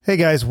Hey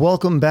guys,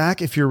 welcome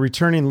back. If you're a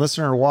returning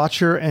listener or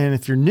watcher, and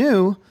if you're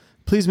new,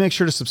 please make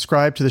sure to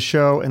subscribe to the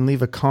show and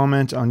leave a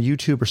comment on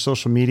YouTube or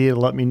social media to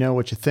let me know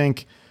what you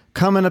think.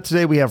 Coming up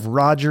today, we have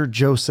Roger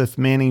Joseph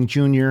Manning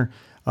Jr.,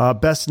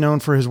 best known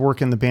for his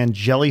work in the band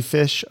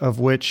Jellyfish, of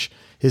which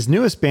his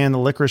newest band, the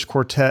Licorice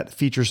Quartet,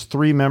 features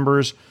three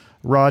members,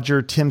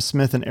 Roger, Tim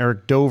Smith, and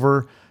Eric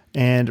Dover.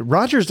 And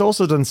Roger's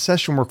also done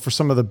session work for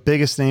some of the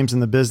biggest names in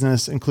the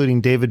business,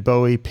 including David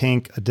Bowie,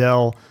 Pink,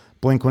 Adele,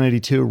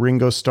 Blink-182,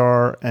 Ringo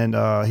Starr, and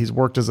he's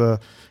worked as a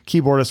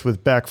keyboardist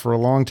with Beck for a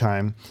long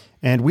time.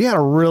 And we had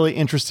a really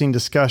interesting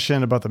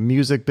discussion about the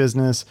music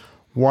business,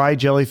 why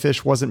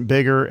Jellyfish wasn't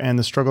bigger, and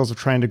the struggles of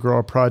trying to grow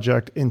a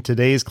project in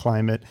today's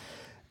climate.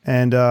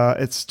 And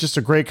it's just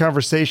a great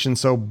conversation.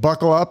 So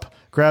buckle up,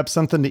 grab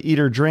something to eat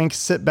or drink,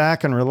 sit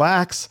back and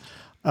relax.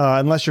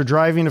 Unless you're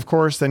driving, of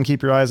course, then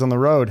keep your eyes on the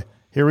road.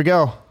 Here we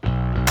go.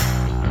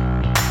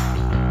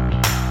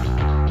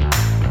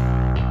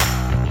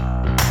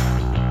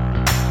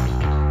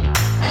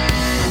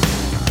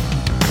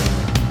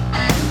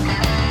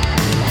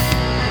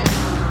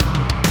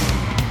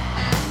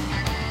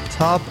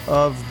 Top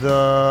of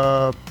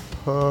the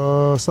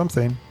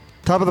something.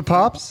 Top of the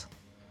Pops?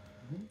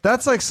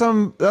 That's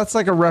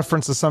like a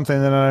reference to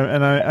something that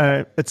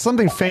I it's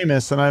something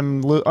famous, and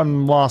I'm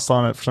lost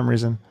on it for some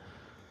reason.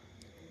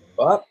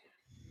 Well,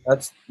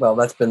 that's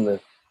been the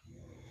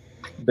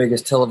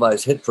biggest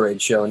televised hit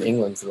parade show in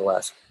England for the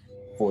last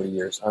 40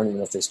 years. I don't even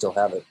know if they still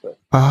have it, but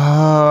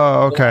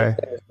okay.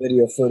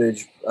 Video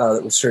footage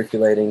that was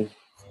circulating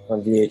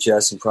on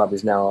VHS and probably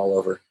is now all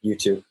over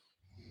YouTube.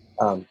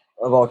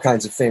 Of all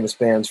kinds of famous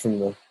bands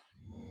from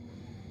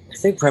I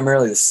think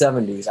primarily the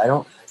 70s. I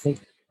don't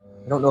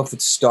know if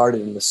it started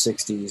in the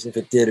 60s. If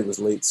it did, it was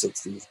late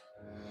 60s.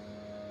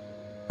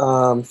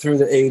 Through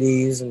the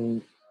 80s,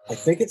 and I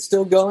think it's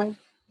still going.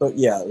 But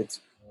yeah,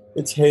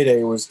 its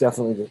heyday was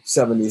definitely the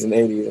 70s and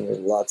 80s, and there's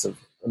lots of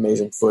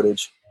amazing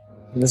footage.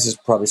 And this is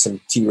probably some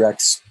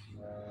T-Rex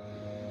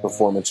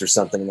performance or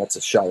something, and that's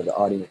a shot of the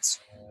audience.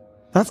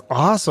 That's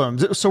awesome.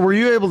 So were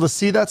you able to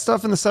see that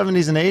stuff in the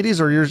 70s and 80s,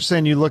 or you're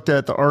saying you looked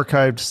at the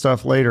archived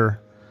stuff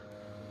later?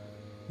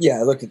 Yeah,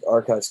 I looked at the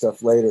archived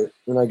stuff later,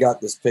 and I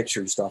got this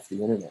picture just off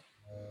the internet.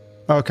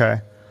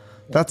 Okay.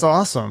 That's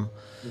awesome.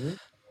 Mm-hmm.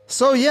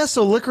 So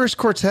Licorice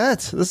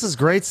Quartet, this is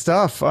great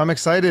stuff. I'm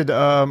excited.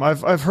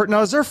 I've heard,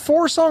 now is there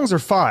 4 songs or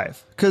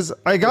 5? Because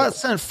I got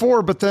sent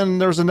 4, but then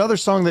there's another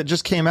song that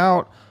just came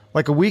out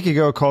like a week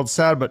ago called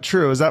Sad But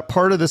True. Is that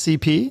part of this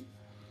EP?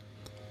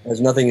 It has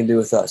nothing to do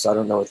with us. I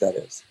don't know what that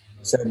is.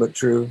 Sad But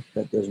True.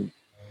 That doesn't.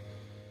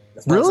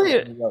 Really?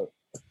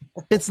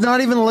 It's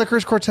not even the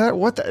Licorice Quartet?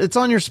 What? It's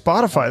on your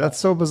Spotify. That's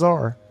so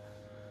bizarre.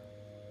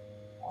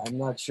 I'm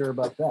not sure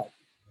about that.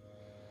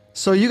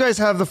 So you guys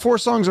have the 4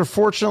 songs are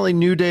Fortunately,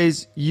 New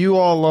Days, You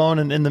All Alone,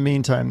 and In the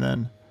Meantime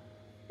then?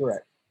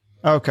 Correct.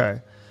 Okay.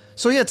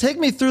 So yeah, take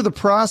me through the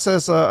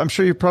process. I'm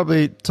sure you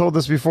probably told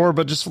this before,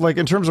 but just like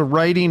in terms of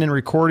writing and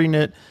recording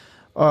it,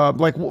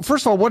 like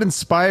first of all, what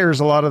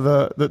inspires a lot of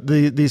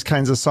these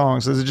kinds of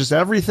songs? Is it just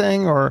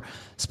everything, or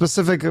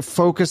specific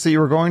focus that you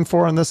were going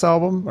for on this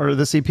album or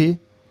this EP?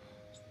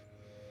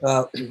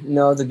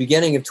 No, the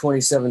beginning of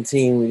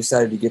 2017, we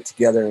decided to get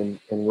together and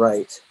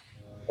write,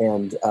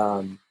 and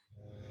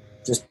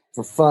just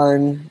for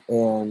fun,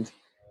 and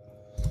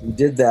we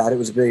did that. It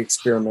was a big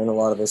experiment. A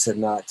lot of us had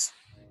not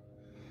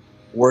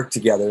worked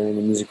together in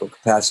a musical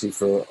capacity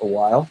for a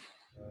while,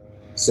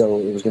 so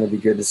it was going to be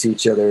good to see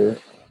each other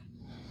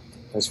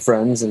as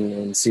friends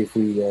and see if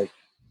we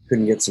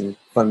couldn't get some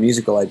fun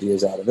musical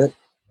ideas out of it,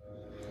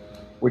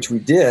 which we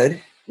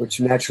did, which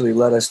naturally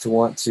led us to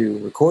want to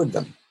record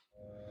them.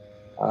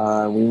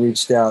 We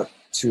reached out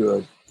to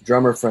a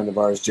drummer friend of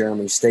ours,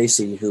 Jeremy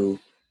Stacy, who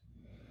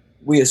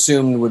we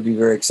assumed would be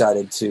very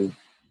excited to,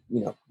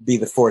 be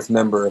the 4th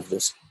member of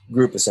this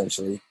group,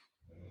 essentially.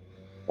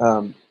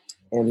 And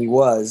he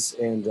was,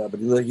 but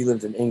he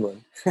lived in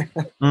England.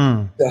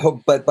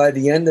 So, but by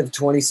the end of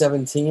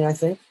 2017, I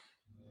think,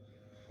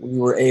 we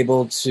were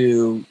able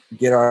to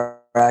get our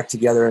act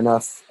together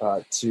enough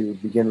to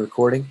begin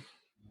recording.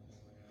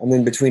 And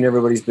then between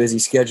everybody's busy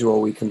schedule,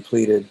 we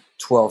completed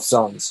 12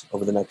 songs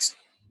over the next,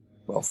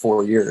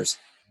 4 years.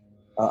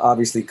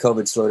 Obviously,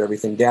 COVID slowed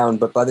everything down,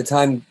 but by the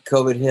time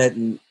COVID hit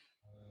in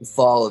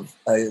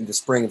the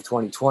spring of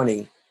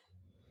 2020,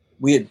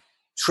 we had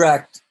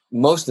tracked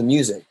most of the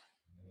music.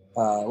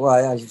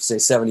 I should say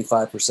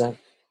 75%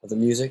 of the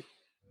music.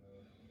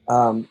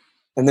 And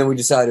then we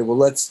decided,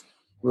 let's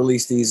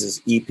release these as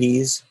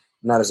EPs,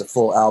 not as a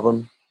full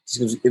album.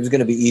 It was going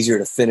to be easier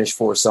to finish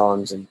 4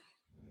 songs and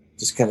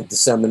just kind of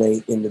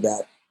disseminate into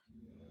that,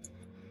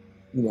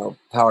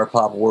 power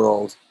pop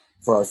world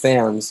for our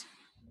fans,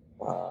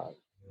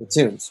 the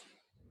tunes.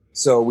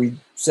 So we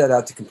set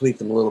out to complete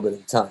them a little bit at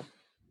a time.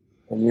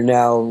 And you're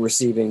now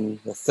receiving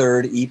the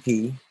 3rd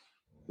EP,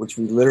 which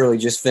we literally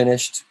just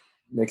finished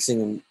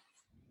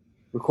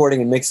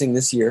recording and mixing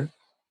this year.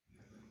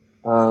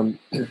 That's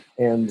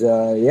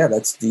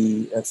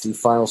the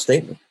final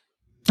statement.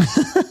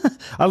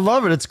 I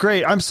love it. It's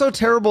great. I'm so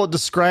terrible at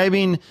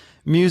describing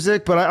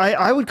music, but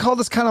I would call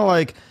this kind of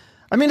like,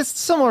 I mean, it's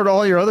similar to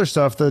all your other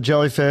stuff, the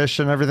Jellyfish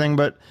and everything,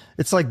 but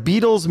it's like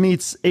Beatles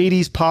meets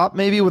 80s pop,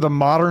 maybe with a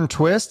modern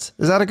twist.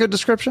 Is that a good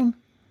description?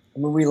 I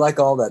mean, we like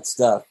all that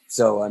stuff.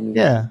 So, I mean,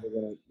 yeah,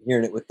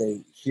 hearing it what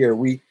they hear.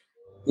 We,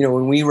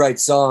 when we write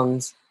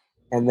songs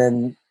and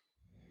then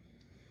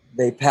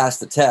they pass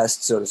the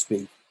test, so to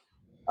speak,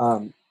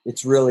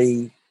 it's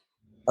really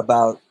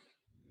about,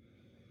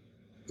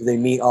 do they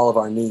meet all of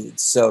our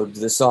needs? So do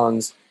the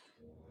songs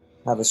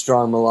have a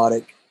strong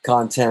melodic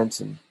content,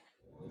 and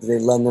do they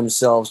lend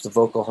themselves to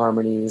vocal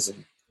harmonies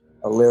and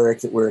a lyric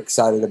that we're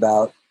excited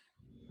about?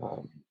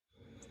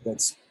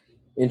 That's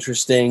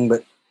interesting,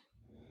 but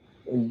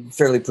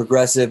fairly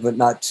progressive, but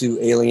not too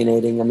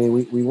alienating. I mean,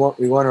 we want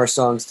our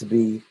songs to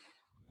be,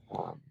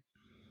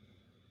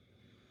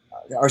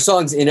 our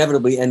songs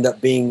inevitably end up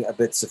being a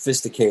bit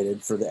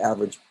sophisticated for the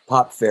average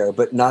pop fare,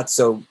 but not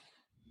so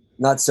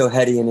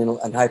heady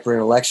and hyper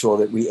intellectual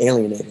that we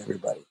alienate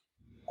everybody.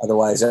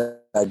 Otherwise,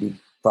 I'd be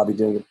probably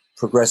doing a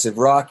progressive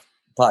rock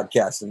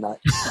podcast and not,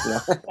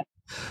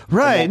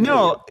 Right.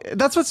 No,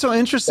 that's what's so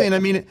interesting. I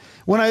mean,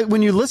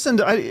 when you listen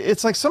to,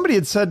 it's like somebody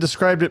had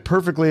described it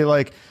perfectly.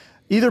 Like,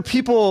 either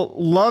people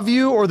love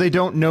you or they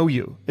don't know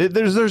you.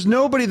 There's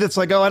nobody that's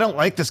like, oh, I don't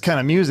like this kind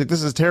of music.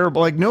 This is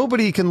terrible. Like,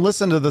 nobody can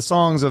listen to the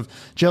songs of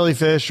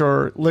Jellyfish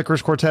or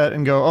Licorice Quartet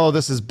and go, oh,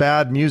 this is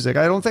bad music.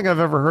 I don't think I've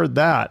ever heard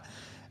that.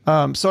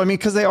 So, I mean,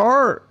 because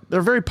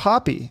they're very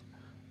poppy,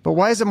 but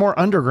why is it more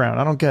underground?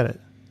 I don't get it.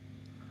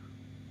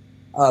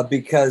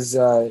 Because,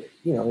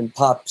 in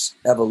pop's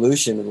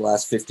evolution in the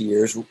last 50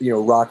 years,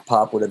 rock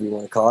pop, whatever you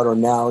want to call it, or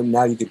now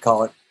you could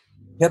call it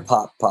hip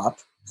hop pop.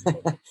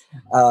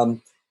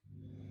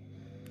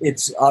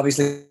 It's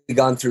obviously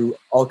gone through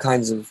all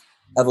kinds of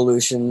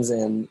evolutions,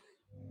 and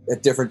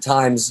at different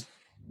times,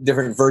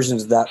 different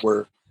versions of that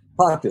were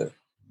popular.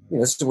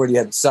 So where you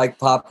had psych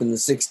pop in the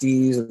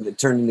 60s, and it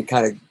turned into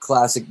kind of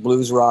classic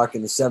blues rock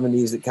in the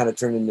 70s, that kind of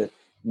turned into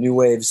new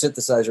wave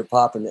synthesizer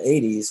pop in the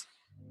 80s.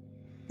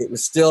 It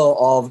was still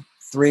all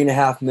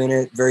 3.5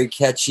 minute, very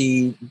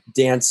catchy,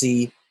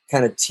 dancey,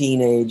 kind of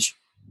teenage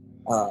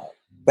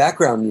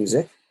background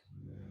music.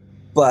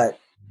 But,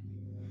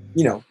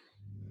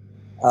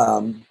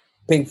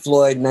 Pink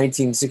Floyd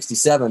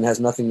 1967 has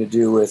nothing to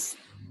do with,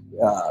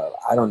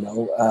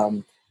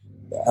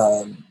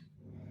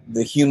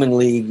 the Human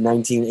League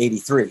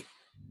 1983.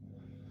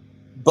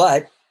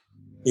 But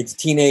it's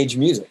teenage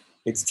music.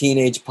 It's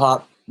teenage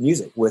pop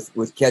music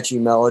with catchy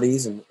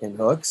melodies and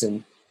hooks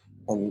and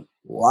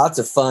lots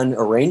of fun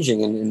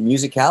arranging and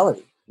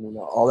musicality.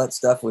 All that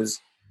stuff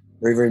was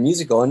very, very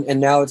musical. And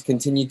now it's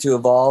continued to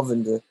evolve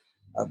into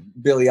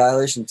Billie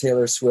Eilish and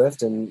Taylor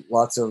Swift and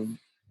lots of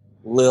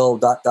Lil ...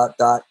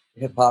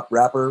 hip hop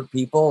rapper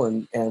people.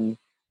 And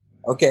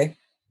okay.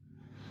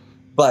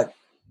 But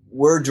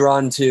we're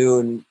drawn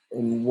to,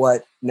 and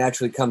what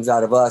naturally comes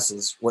out of us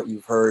is what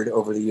you've heard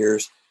over the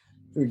years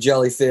through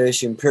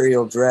Jellyfish,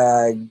 Imperial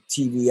Drag,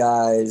 TV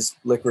Eyes,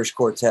 Licorice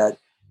Quartet.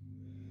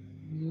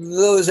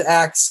 Those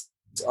acts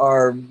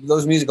are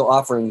those musical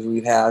offerings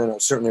we've had,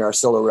 and certainly our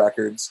solo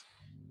records.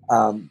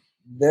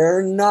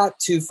 They're not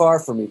too far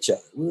from each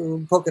other.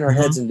 We're poking our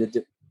heads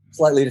into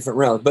slightly different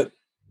realms, but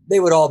they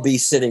would all be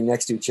sitting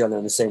next to each other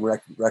in the same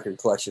record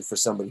collection for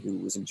somebody who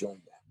was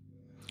enjoying that.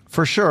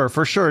 For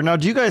sure. Now,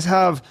 do you guys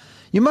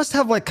you must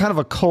have like kind of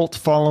a cult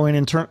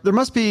following there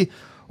must be,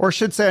 or I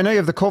should say, I know you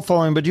have the cult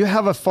following, but do you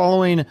have a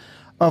following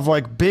of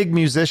like big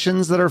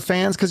musicians that are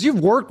fans? Because you've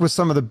worked with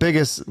some of the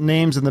biggest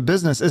names in the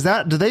business.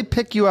 Do they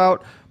pick you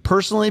out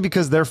personally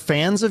because they're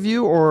fans of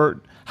you,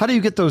 or how do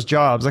you get those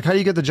jobs? Like, how do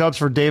you get the jobs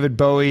for David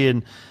Bowie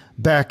and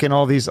Beck and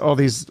all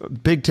these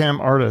big time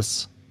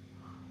artists?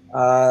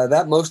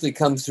 That mostly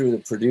comes through the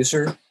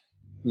producer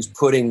who's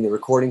putting the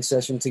recording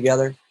session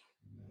together.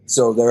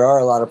 So there are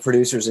a lot of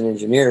producers and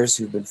engineers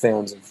who've been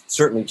fans of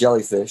certainly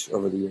Jellyfish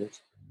over the years.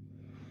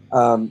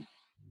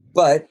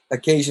 But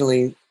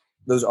occasionally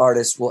those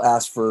artists will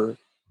ask for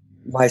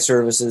my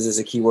services as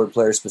a keyboard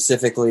player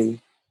specifically,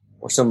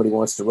 or somebody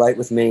wants to write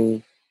with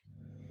me,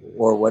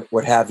 or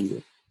what have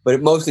you. But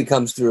it mostly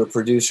comes through a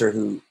producer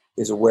who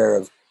is aware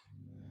of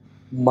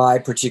my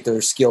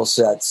particular skill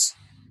sets.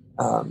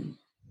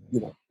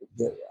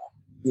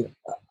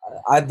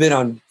 I've been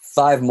on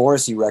 5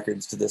 Morrissey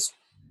records at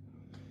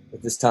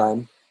this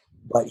time,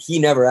 but he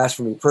never asked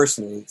for me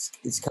personally.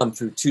 It's come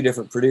through 2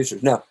 different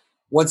producers. Now,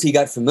 once he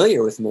got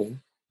familiar with me,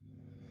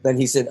 then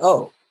he said,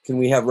 "Oh, can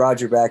we have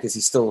Roger back? Is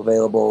he still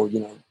available?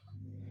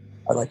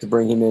 I'd like to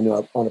bring him in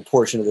on a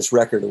portion of this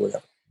record or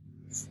whatever."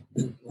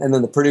 And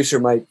then the producer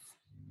might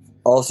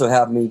also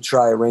have me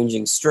try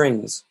arranging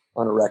strings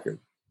on a record.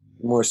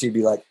 Morrissey would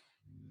be like,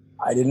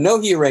 "I didn't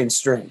know he arranged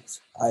strings.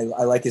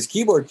 I like his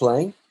keyboard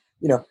playing."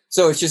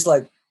 So it's just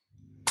like,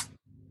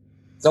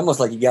 it's almost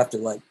like you have to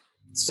like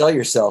sell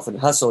yourself and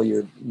hustle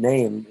your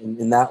name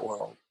in that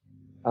world.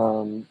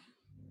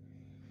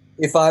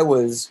 If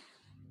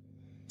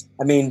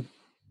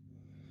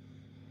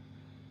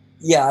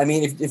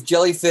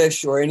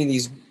Jellyfish or any of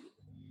these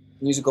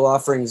musical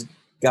offerings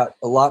got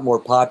a lot more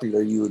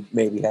popular, you would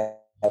maybe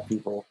have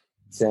people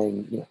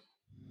saying,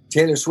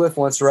 Taylor Swift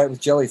wants to write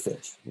with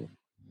Jellyfish,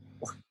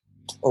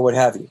 or what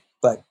have you.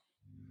 But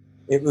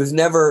it was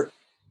never,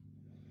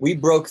 we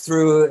broke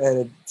through at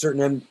a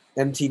certain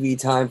MTV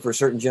time for a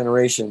certain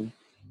generation,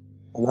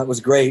 and that was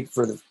great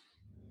for the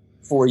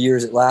 4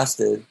 years it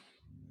lasted.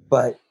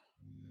 But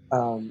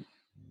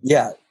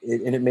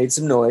it made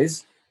some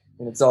noise,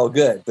 and it's all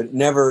good. But it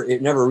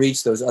never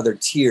reached those other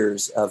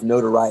tiers of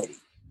notoriety.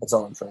 That's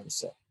all I'm trying to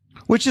say.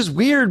 Which is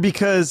weird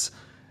because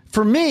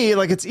for me,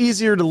 like, it's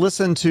easier to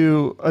listen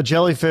to a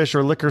Jellyfish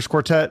or Licorice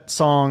Quartet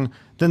song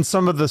than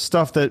some of the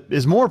stuff that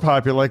is more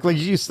popular, like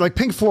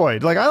Pink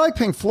Floyd. Like, I like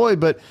Pink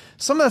Floyd, but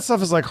some of that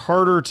stuff is like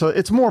harder to.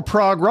 It's more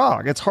prog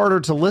rock. It's harder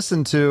to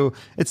listen to.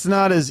 It's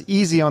not as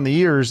easy on the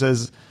ears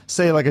as,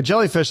 say, like a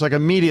Jellyfish. Like,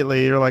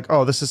 immediately you're like,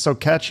 oh, this is so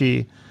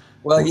catchy.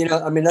 Well,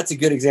 that's a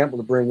good example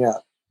to bring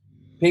up.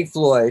 Pink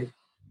Floyd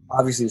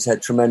obviously has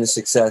had tremendous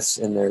success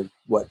in their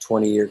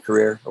 20-year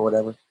career or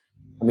whatever.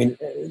 I mean,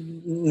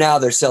 now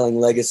they're selling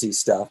legacy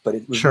stuff, but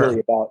it was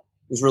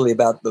really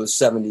about those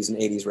 70s and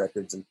 80s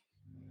records,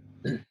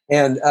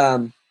 and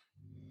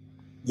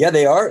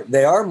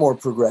they are more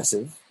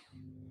progressive,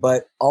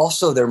 but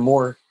also they're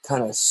more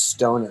kind of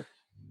stoner.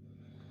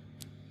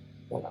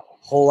 A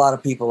whole lot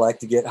of people like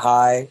to get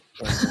high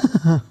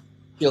and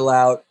chill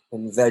out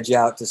and veg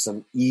out to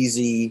some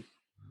easy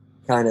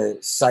kind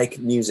of psych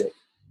music.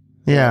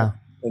 Yeah.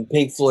 And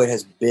Pink Floyd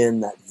has been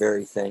that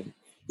very thing.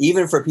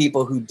 Even for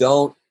people who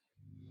don't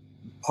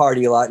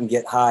party a lot and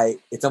get high,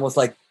 it's almost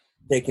like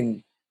they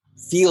can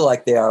feel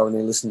like they are when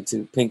they listen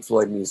to Pink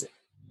Floyd music.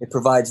 It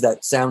provides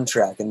that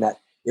soundtrack, and that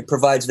it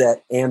provides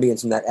that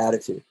ambience and that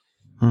attitude.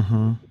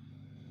 Mm-hmm.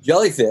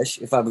 Jellyfish,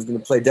 if I was going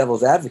to play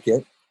devil's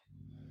advocate,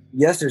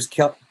 yes, there's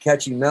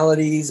catchy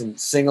melodies and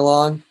sing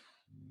along,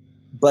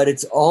 but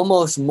it's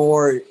almost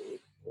more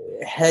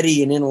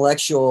heady and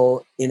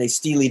intellectual in a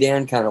Steely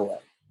Dan kind of way.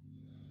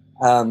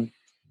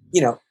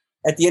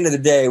 At the end of the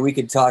day, we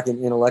could talk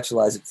and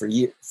intellectualize it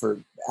for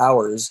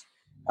hours.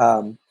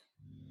 I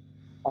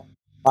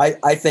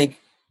think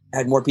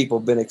had more people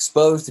been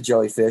exposed to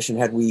Jellyfish, and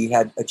had we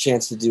had a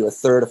chance to do a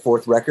third or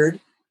fourth record,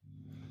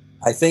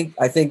 I think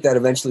that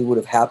eventually would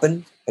have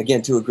happened,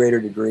 again, to a greater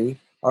degree.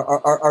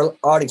 Our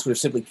audience would have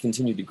simply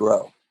continued to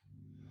grow,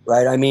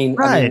 right? I mean,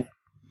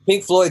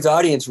 Pink Floyd's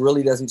audience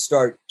really doesn't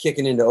start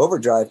kicking into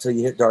overdrive till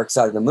you hit Dark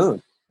Side of the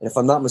Moon. And if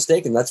I'm not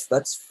mistaken,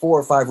 that's 4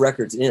 or 5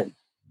 records in.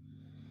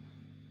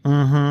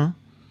 Mm-hmm.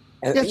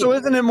 And, so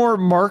isn't it more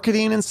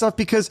marketing and stuff?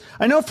 Because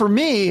I know for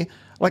me,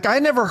 like, I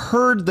never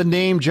heard the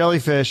name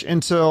Jellyfish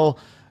until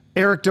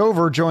Eric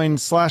Dover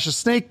joined Slash's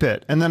Snake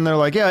Pit. And then they're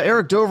like, yeah,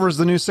 Eric Dover is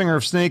the new singer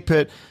of Snake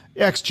Pit,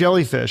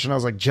 ex-Jellyfish. And I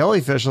was like,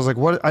 Jellyfish? I was like,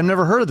 what? I've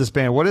never heard of this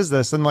band. What is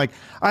this? And, like,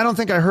 I don't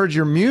think I heard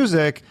your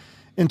music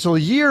until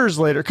years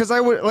later. Because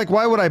I would, like,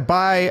 why would I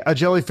buy a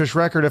Jellyfish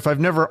record if I've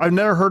never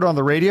heard it on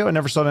the radio? I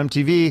never saw it on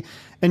MTV.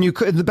 And you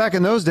could, back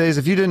in those days,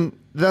 if you didn't,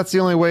 that's the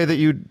only way that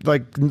you'd,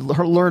 like,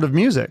 learn of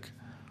music.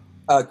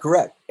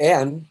 Correct.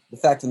 And the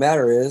fact of the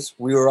matter is,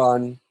 we were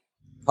on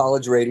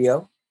college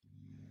radio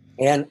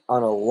and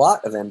on a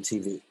lot of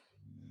MTV,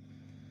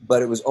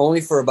 but it was only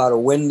for about a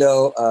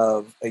window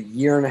of a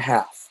year and a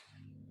half.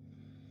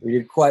 We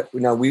didn't cross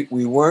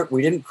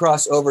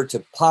over to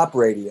pop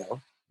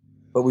radio,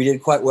 but we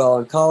did quite well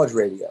on college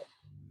radio,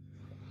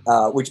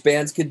 which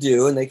bands could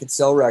do, and they could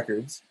sell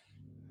records.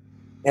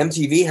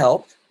 MTV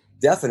helped,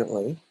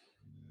 definitely,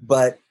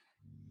 but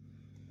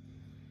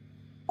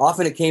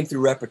often it came through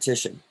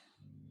repetition.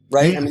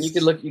 Right. Yes. I mean, you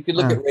could look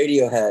at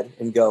Radiohead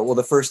and go, well,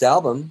 the first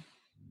album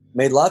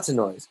made lots of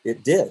noise.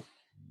 It did.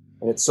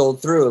 And it sold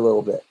through a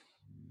little bit,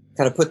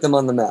 kind of put them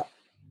on the map.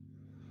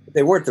 But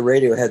they weren't the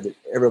Radiohead that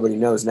everybody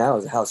knows now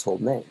as a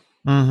household name.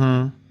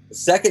 Mm-hmm. The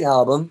second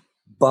album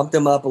bumped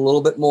them up a little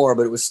bit more,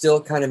 but it was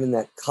still kind of in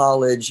that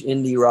college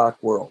indie rock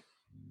world.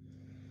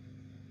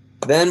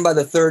 Then by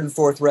the third and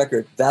fourth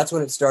record, that's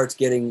when it starts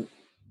getting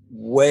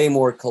way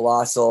more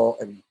colossal,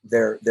 and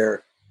their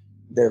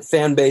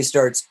fan base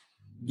starts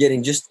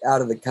getting just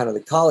out of the kind of the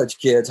college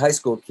kids, high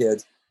school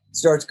kids,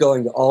 starts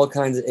going to all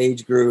kinds of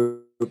age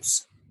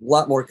groups, a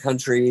lot more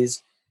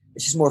countries.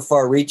 It's just more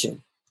far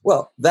reaching.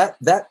 Well,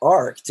 that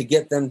arc to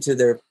get them to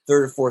their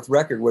third or fourth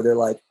record, where they're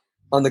like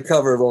on the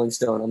cover of Rolling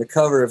Stone, on the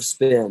cover of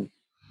Spin,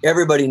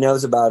 everybody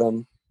knows about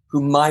them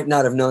who might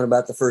not have known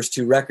about the first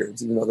 2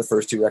 records, even though the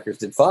first 2 records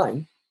did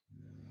fine.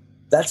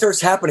 That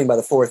starts happening by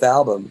the fourth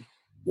album.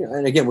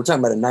 And again, we're talking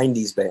about a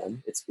 90s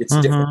band. It's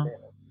Mm-hmm. different band.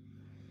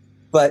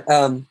 But,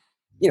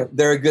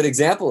 they're a good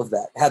example of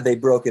that. Had they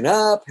broken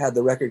up, had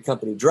the record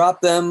company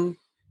dropped them,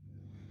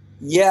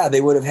 yeah, they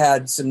would have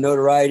had some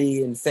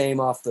notoriety and fame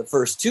off the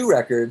first 2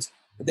 records,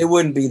 but they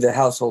wouldn't be the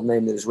household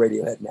name that is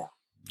Radiohead now.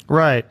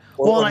 Right.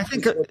 And I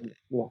think,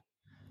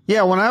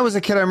 when I was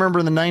a kid, I remember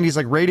in the 90s,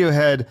 like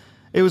Radiohead,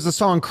 it was the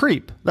song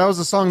Creep. That was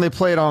the song they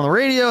played on the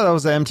radio. That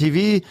was the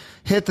MTV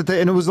hit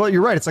and it was like,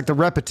 you're right. It's like the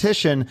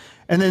repetition.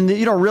 And then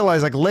you don't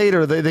realize, like,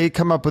 later they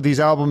come up with these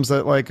albums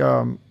that, like,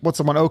 what's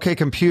the one? OK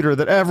Computer,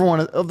 that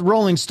everyone,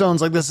 Rolling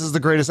Stones, like, this is the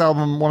greatest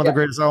album, one of the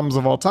greatest albums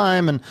of all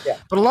time.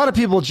 But a lot of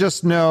people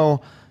just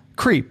know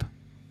Creep.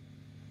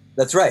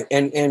 That's right.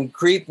 And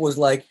Creep was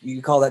like,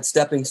 you call that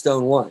Stepping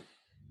Stone 1.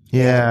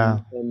 Yeah.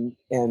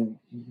 And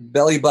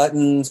Belly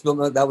Buttons,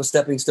 that was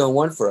Stepping Stone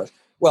 1 for us.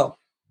 Well,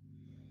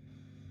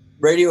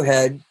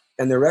 Radiohead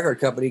and their record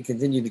company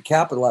continued to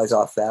capitalize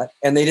off that,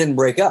 and they didn't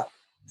break up.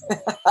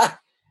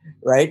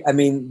 Right? I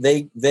mean,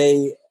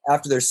 they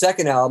after their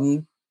second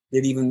album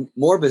did even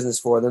more business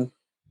for them.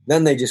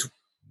 Then they just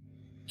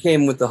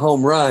came with the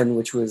home run,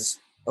 which was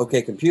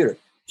OK Computer.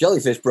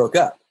 Jellyfish broke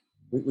up.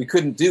 We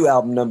couldn't do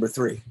album number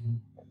 3.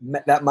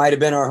 That might have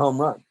been our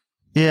home run.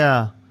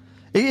 Yeah.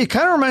 It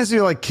kind of reminds me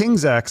of like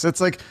King's X.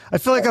 It's like, I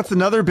feel like that's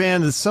another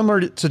band that's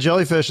similar to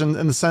Jellyfish in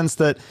the sense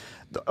that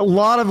a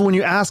lot of when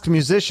you ask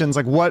musicians,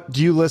 like, what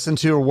do you listen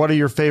to or what are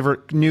your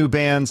favorite new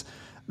bands?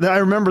 I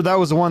remember that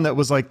was the one that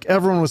was like,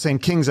 everyone was saying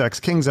King's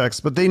X,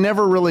 but they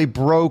never really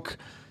broke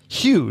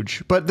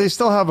huge, but they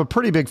still have a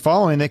pretty big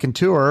following. They can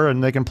tour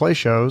and they can play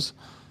shows.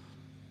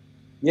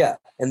 Yeah.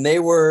 And they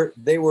were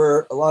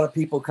a lot of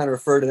people kind of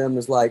refer to them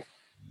as like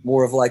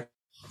more of like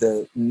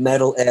the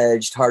metal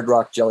edged hard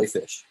rock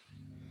Jellyfish.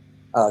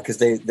 Cause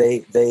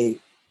they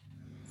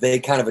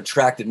kind of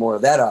attracted more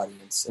of that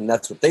audience, and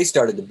that's what they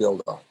started to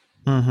build on.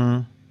 Mm-hmm.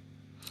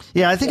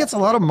 Yeah, I think it's a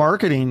lot of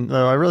marketing,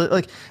 though. I really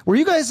like. Were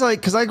you guys like?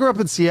 Because I grew up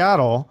in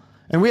Seattle,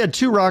 and we had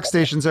 2 rock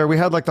stations there. We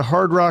had like the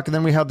hard rock, and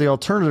then we had the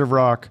alternative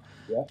rock.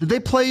 Yeah. Did they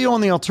play you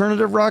on the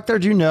alternative rock there?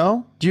 Do you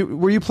know?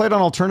 Were you played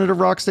on alternative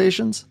rock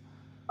stations?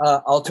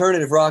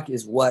 Alternative rock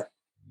is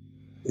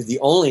the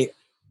only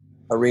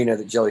arena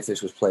that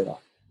Jellyfish was played on.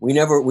 We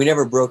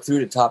never broke through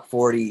to top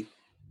 40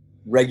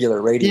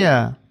 regular radio.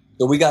 Yeah.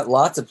 So we got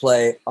lots of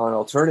play on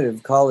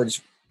alternative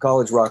college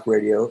rock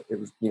radio. It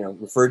was,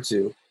 referred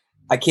to.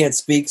 I can't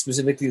speak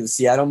specifically to the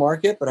Seattle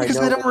market, but because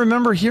I don't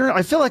remember hearing.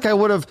 I feel like I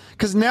would have,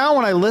 because now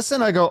when I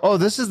listen, I go, "Oh,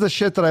 this is the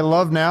shit that I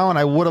love now," and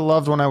I would have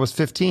loved when I was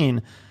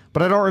 15.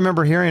 But I don't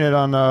remember hearing it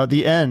on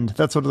the End.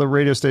 That's what the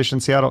radio station in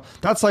Seattle.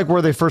 That's like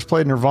where they first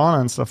played Nirvana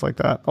and stuff like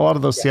that. A lot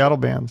of those Seattle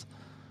bands.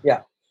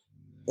 Yeah,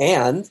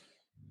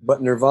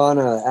 but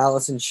Nirvana,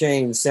 Alice in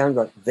Chains,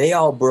 Soundgarden, they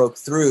all broke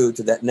through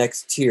to that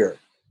next tier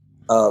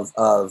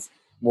of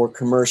more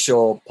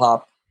commercial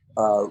pop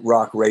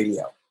rock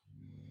radio.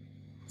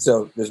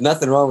 So there's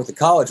nothing wrong with the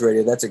college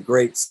radio. That's a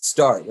great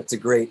start. That's a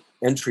great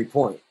entry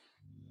point.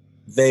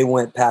 They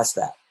went past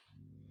that.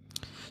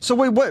 So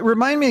wait,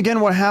 remind me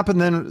again what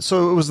happened then.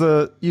 So it was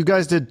you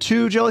guys did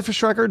 2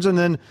 Jellyfish records, and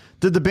then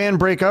did the band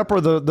break up, or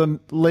the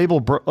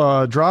label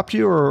dropped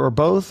you, or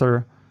both,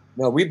 or?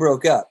 No, we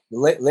broke up.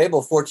 The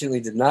label fortunately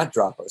did not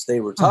drop us. They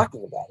were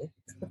talking about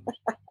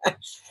it.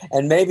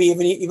 And maybe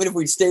even if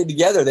we'd stayed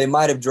together, they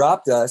might have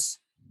dropped us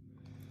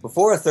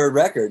before a 3rd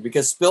record,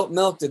 because Spilt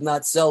Milk did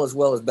not sell as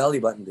well as Belly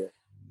Button did.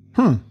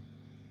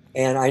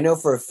 And I know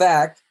for a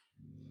fact,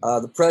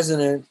 the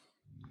president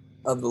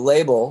of the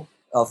label,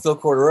 Phil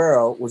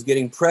Corderero, was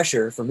getting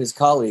pressure from his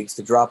colleagues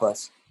to drop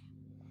us.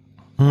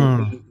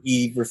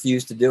 He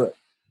refused to do it.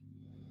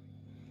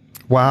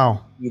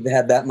 Wow. He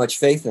had that much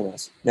faith in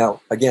us.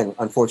 Now, again,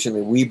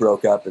 unfortunately, we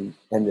broke up and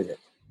ended it.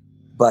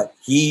 But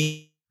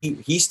he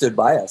stood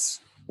by us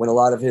when a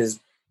lot of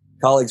his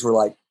colleagues were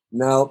like,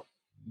 no,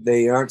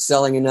 they aren't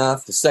selling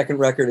enough. The 2nd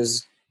record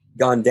has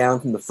gone down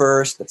from the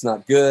 1st. That's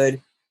not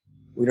good.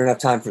 We don't have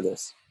time for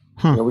this.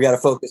 We got to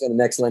focus on the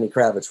next Lenny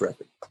Kravitz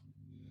record.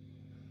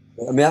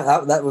 I mean,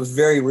 that was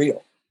very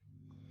real.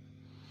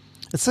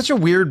 It's such a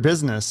weird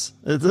business.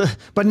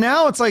 But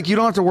now it's like you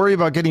don't have to worry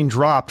about getting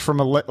dropped from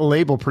a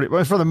label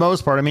for the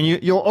most part. I mean,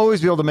 you'll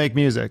always be able to make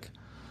music.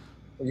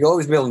 You'll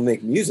always be able to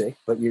make music,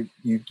 but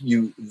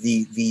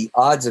the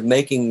odds of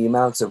making the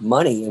amounts of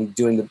money and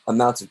doing the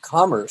amounts of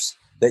commerce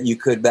that you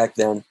could back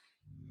then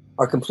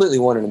are completely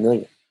 1 in a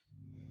million.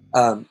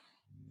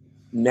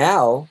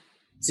 Now,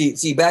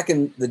 see, back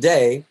in the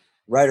day,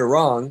 right or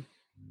wrong,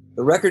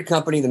 the record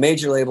company, the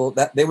major label,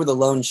 that they were the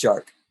loan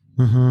shark.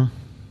 Mm-hmm.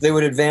 They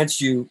would advance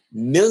you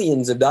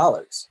millions of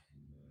dollars,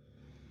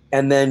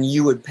 and then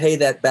you would pay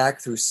that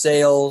back through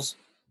sales,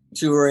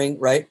 touring,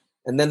 right?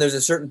 And then there's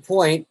a certain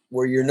point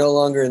where you're no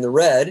longer in the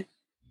red,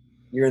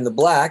 you're in the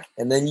black,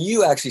 and then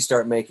you actually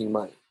start making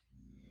money.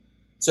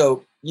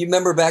 So you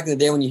remember back in the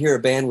day when you hear a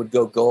band would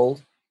go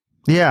gold?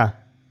 Yeah.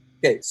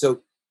 Okay, so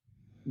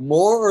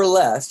more or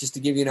less, just to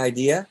give you an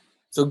idea,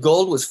 so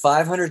gold was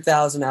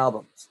 500,000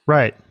 albums.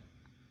 Right.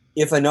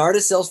 If an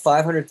artist sells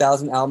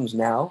 500,000 albums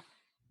now,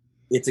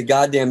 it's a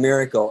goddamn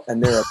miracle,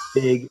 and they're a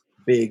big,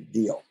 big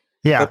deal.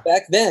 Yeah. But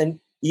back then,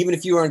 even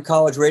if you were on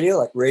college radio,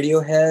 like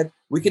Radiohead,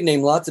 we could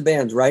name lots of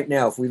bands right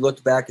now. If we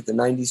looked back at the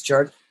 90s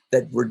chart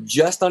that were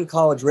just on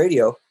college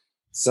radio,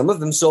 some of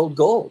them sold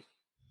gold.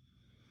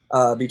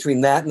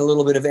 Between that and a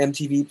little bit of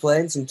MTV play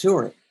and some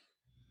touring.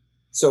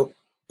 So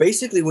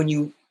basically, when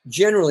you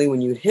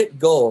hit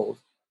gold,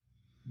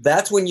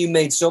 that's when you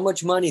made so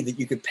much money that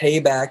you could pay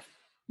back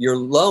your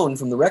loan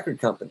from the record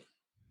company.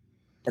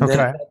 And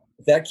then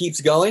if that keeps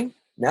going,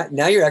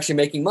 now you're actually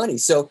making money.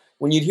 So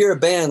when you'd hear a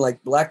band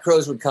like Black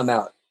Crowes would come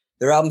out,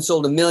 their album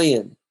sold 1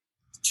 million,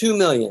 2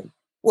 million.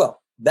 Well,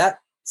 that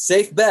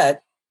safe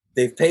bet,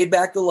 they've paid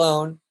back the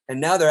loan, and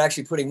now they're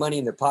actually putting money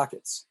in their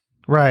pockets.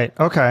 Right.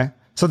 Okay.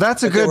 So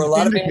that's a But there good were a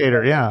lot of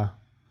indicator. bands, Yeah.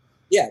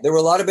 yeah, there were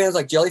a lot of bands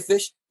like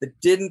Jellyfish that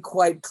didn't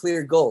quite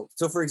clear gold.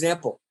 So, for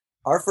example,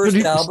 our So first do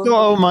you album, still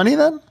owe money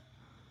then?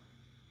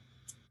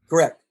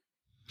 correct,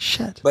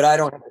 Shit. but I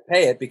don't have to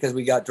pay it because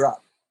we got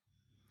dropped.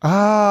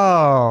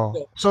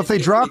 Oh, so if they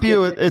It's drop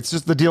you, ridiculous. it's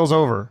just the deal's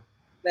over.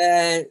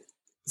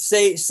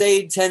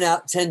 Say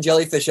 10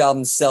 Jellyfish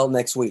albums sell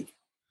next week,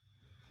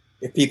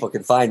 if people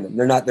can find them.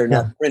 They're Yeah.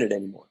 not printed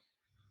anymore.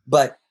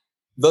 But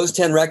those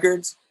 10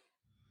 records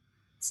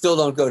still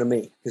don't go to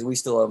me because we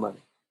still owe money.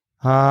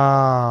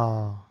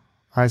 Oh,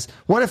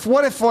 What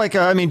if like,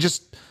 I mean,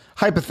 just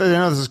hypothetically, I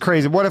know this is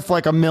crazy. What if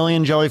like 1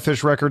 million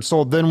Jellyfish records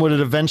sold? Then would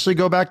it eventually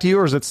go back to you,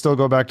 or does it still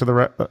go back to the?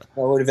 Well, it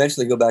would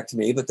eventually go back to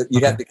me, but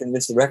you'd have to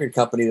convince the record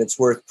company that it's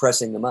worth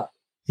pressing them up.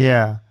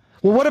 Yeah.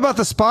 Well, what about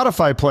the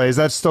Spotify plays?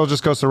 That still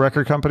just goes to the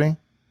record company?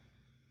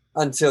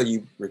 Until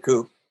you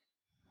recoup.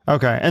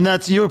 Okay. And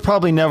you would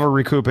probably never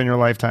recoup in your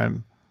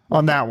lifetime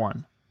on that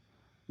one.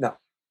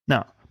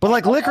 No. But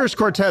like Licorice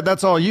Quartet,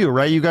 that's all you,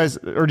 right? You guys,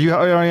 or are you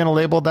going to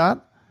label that?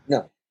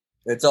 No,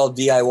 it's all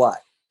DIY.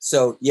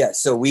 So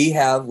yes, so we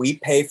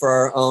pay for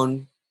our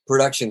own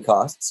production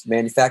costs,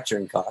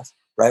 manufacturing costs,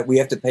 right? We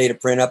have to pay to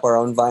print up our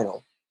own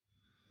vinyl,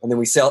 and then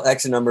we sell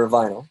X number of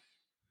vinyl.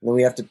 And then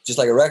we have to, just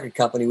like a record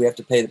company, we have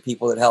to pay the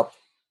people that helped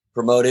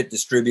promote it,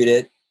 distribute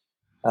it,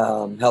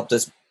 helped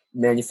us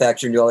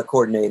manufacture and do all the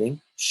coordinating,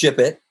 ship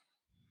it.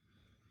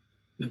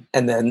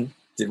 And then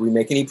did we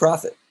make any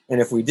profit? And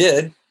if we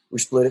did, we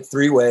split it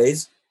 3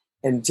 ways.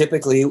 And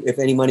typically, if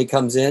any money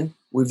comes in,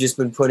 we've just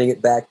been putting it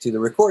back to the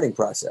recording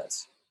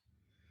process.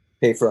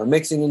 Pay for our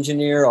mixing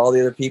engineer, all the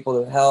other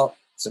people that help,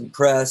 some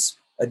press,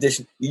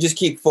 addition. You just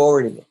keep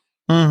forwarding it.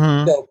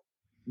 Mm-hmm. So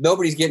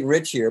nobody's getting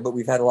rich here, but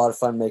we've had a lot of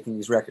fun making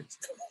these records.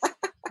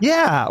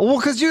 Yeah. Well,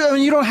 because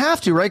you don't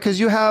have to, right? Because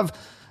you have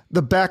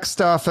the Beck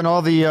stuff and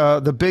all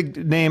the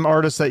big name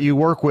artists that you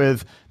work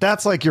with.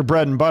 That's like your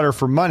bread and butter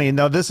for money.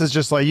 Now, this is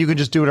just like you can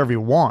just do whatever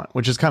you want,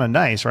 which is kind of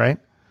nice, right?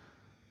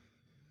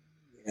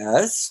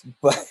 Yes,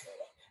 but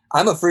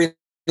I'm a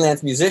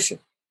freelance musician.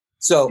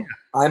 So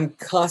I'm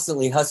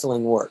constantly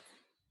hustling work.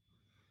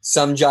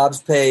 Some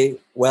jobs pay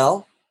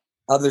well,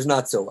 others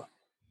not so well.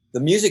 The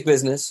music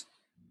business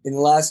in the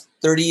last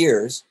 30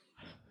 years,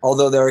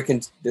 although there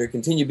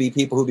continue to be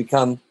people who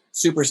become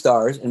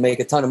superstars and make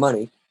a ton of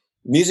money,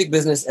 music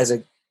business as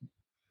a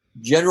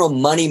general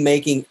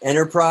money-making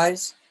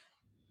enterprise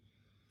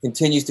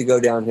continues to go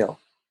downhill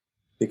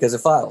because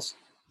of files.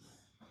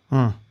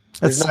 That's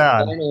There's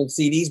sad. no vinyl and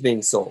CDs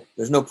being sold.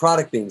 There's no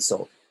product being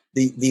sold.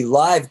 The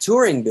live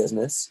touring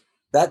business,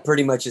 that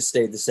pretty much has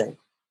stayed the same.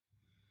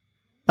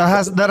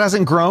 That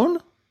hasn't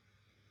grown?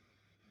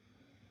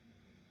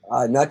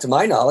 Not to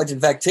my knowledge. In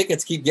fact,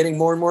 tickets keep getting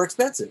more and more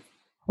expensive.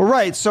 Well,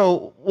 right.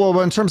 So,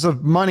 in terms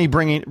of money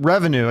bringing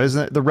revenue,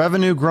 isn't the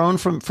revenue grown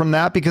from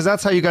that? Because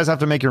that's how you guys have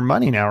to make your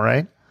money now,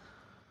 right?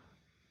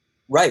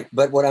 Right.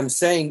 But what I'm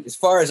saying, as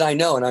far as I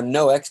know, and I'm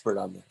no expert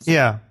on this.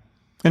 Yeah.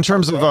 In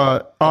terms of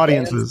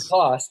audiences.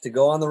 Costs to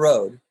go on the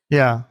road.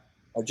 Yeah.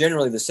 Are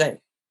generally the same.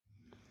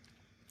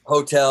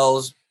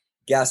 Hotels,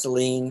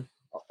 gasoline,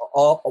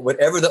 all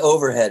whatever the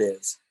overhead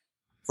is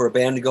for a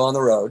band to go on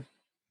the road.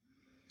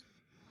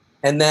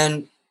 And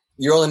then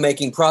you're only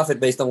making profit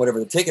based on whatever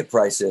the ticket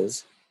price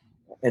is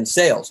and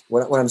sales.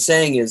 What I'm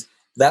saying is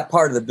that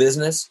part of the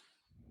business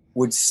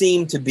would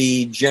seem to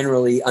be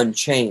generally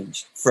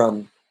unchanged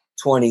from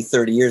 20,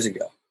 30 years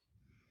ago.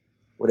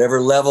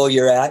 Whatever level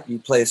you're at, you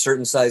play a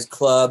certain size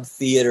club,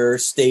 theater,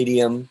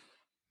 stadium,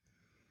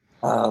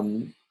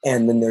 and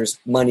then there's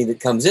money that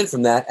comes in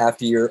from that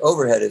after your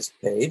overhead is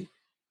paid.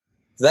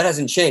 So that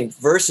hasn't changed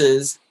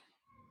versus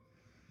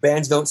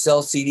bands don't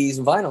sell CDs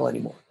and vinyl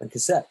anymore and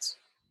cassettes.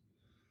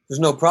 There's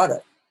no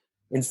product.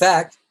 In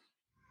fact,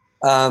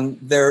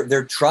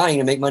 they're trying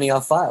to make money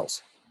off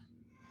files,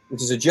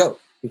 which is a joke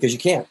because you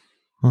can't,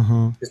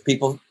 because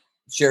people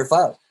share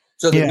files.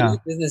 So the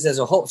music business as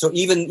a whole. So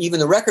even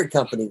the record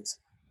companies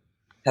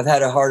have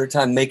had a harder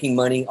time making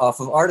money off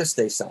of artists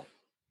they sign.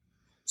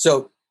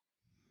 So,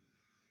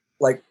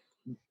 like,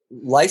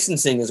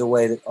 licensing is a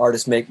way that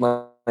artists make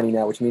money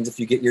now, which means if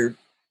you get your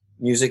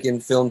music in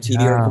film,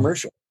 TV, or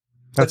commercial,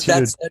 that's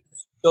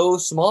so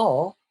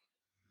small.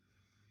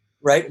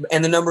 Right.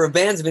 And the number of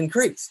bands have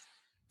increased.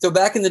 So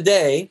back in the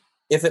day,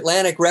 if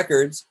Atlantic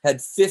Records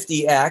had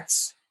 50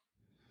 acts,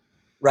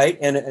 right,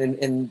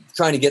 and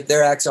trying to get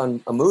their acts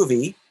on a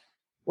movie,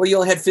 well, you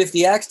only had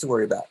 50 acts to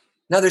worry about.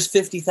 Now there's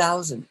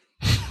 50,000.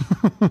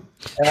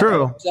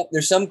 True.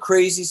 There's some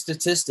crazy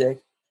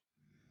statistic,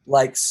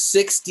 like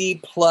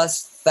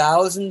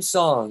 60,000+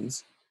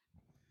 songs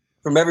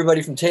from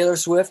everybody from Taylor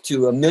Swift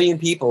to 1 million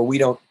people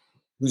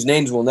whose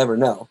names we'll never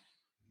know,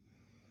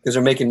 because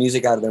they're making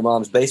music out of their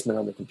mom's basement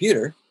on the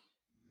computer.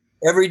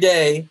 Every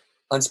day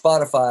on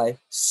Spotify,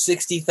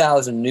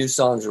 60,000 new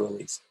songs are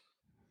released.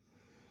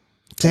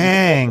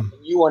 Dang.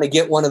 You want to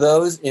get one of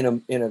those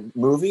in a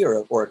movie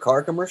or a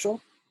car commercial?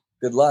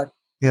 Good luck.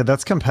 Yeah,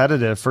 that's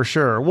competitive for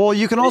sure. Well,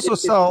 you can also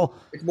sell.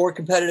 It's more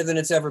competitive than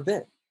it's ever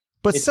been.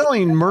 But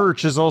selling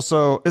merch is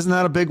also, isn't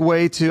that a big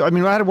way to, I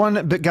mean, I had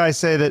one big guy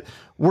say that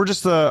we're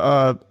just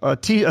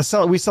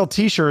we sell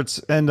t-shirts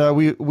and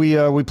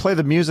we play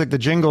the music, the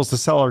jingles to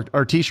sell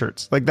our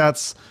t-shirts. Like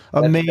that's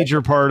a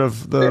major part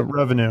of the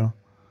revenue.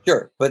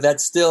 Sure. But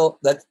that's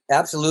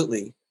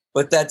absolutely,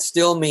 but that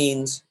still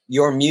means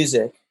your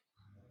music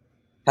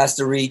has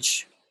to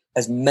reach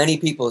as many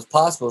people as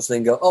possible. So they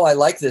can go, oh, I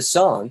like this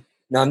song.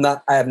 Now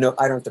I don't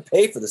have to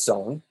pay for the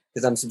song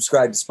because I'm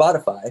subscribed to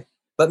Spotify,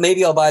 but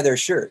maybe I'll buy their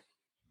shirt.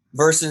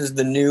 Versus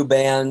the new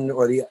band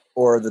or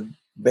the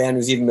band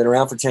who's even been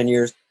around for 10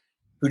 years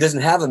who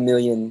doesn't have 1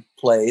 million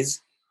plays.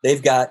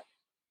 They've got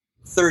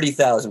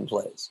 30,000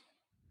 plays.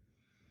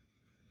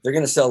 They're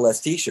going to sell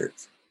less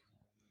t-shirts.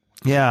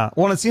 Yeah.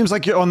 Well, it seems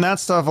like on that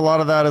stuff, a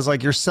lot of that is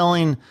like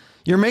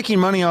you're making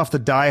money off the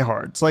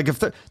diehards. Like if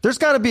there's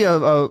got to be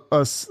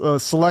a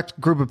select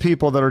group of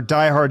people that are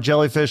diehard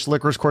Jellyfish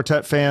Licorice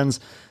Quartet fans.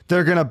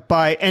 They're going to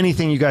buy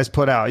anything you guys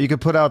put out. You could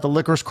put out the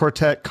Licorice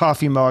Quartet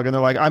coffee mug and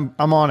they're like, I'm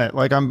on it.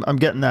 Like I'm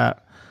getting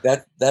that.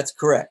 That's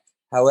correct.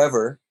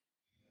 However,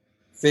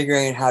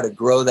 figuring out how to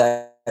grow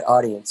that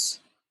audience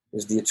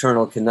is the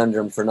eternal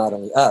conundrum for not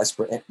only us,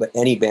 but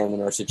any band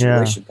in our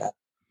situation,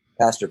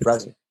 past or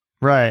present.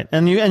 Right.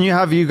 And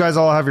you guys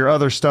all have your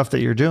other stuff that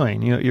you're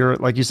doing. You're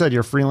like you said,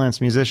 you're a freelance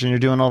musician. You're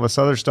doing all this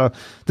other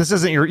stuff. This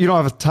isn't you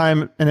don't have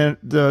time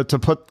to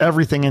put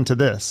everything into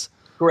this.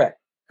 Correct.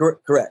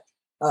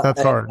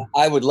 That's hard.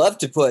 I would love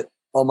to put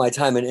all my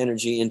time and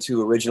energy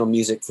into original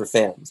music for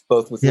fans,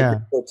 both with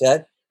the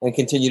quartet and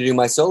continue to do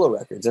my solo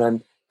records. And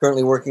I'm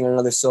currently working on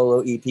another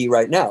solo EP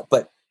right now.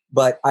 But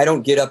I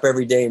don't get up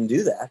every day and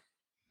do that.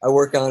 I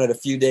work on it a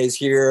few days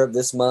here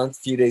this month, a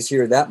few days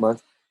here that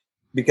month,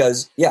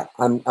 because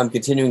I'm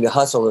continuing to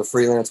hustle as a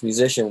freelance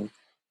musician.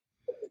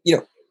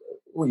 You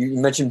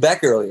mentioned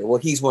Beck earlier. Well,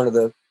 he's one of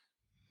the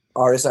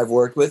artists I've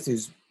worked with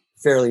who's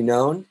fairly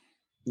known.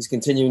 He's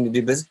continuing to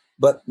do business.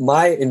 But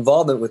my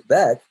involvement with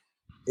Beck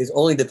is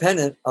only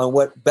dependent on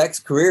what Beck's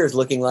career is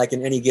looking like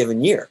in any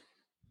given year.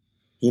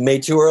 He may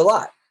tour a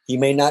lot. He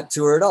may not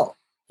tour at all.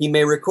 He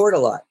may record a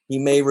lot. He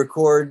may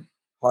record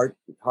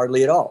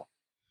hardly at all.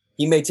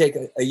 He may take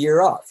a year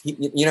off. You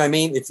know what I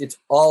mean? It's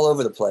all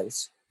over the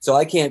place. So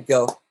I can't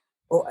go,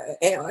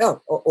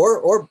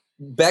 or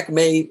Beck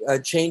may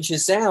change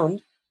his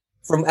sound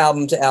from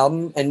album to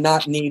album and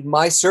not need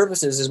my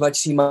services as much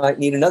as he might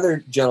need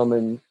another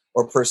gentleman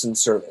or person's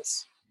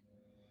service.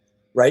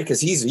 Right?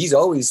 Because he's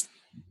always,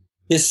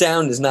 his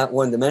sound is not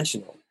one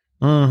dimensional.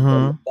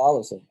 Mm-hmm.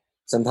 Follows him.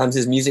 Sometimes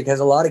his music has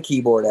a lot of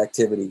keyboard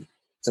activity.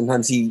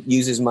 Sometimes he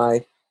uses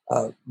my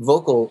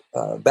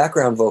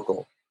background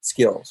vocal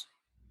skills.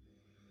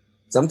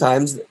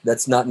 Sometimes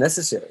that's not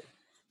necessary.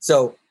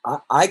 So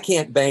I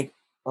can't bank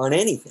on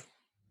anything.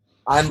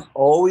 I'm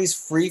always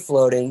free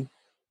floating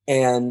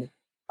and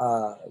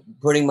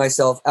putting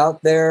myself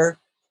out there,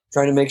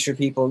 trying to make sure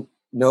people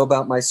know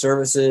about my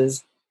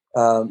services,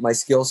 my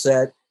skill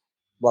set,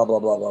 blah, blah,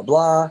 blah, blah,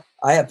 blah.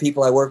 I have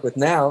people I work with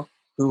now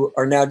who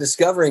are now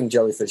discovering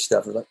Jellyfish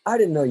stuff. They're like, I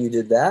didn't know you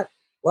did that.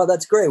 Well,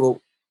 that's great. Well,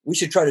 we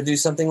should try to do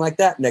something like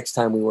that next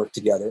time we work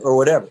together or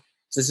whatever.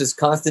 So it's this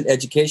constant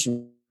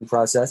education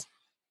process,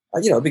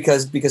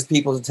 because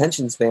people's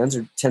attention spans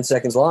are 10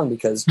 seconds long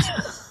because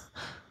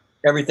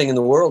everything in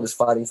the world is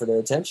fighting for their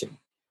attention.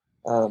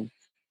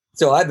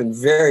 So I've been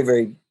very,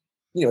 very,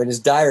 and as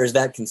dire as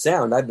that can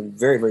sound, I've been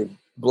very, very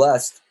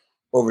blessed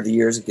over the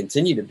years and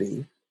continue to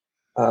be.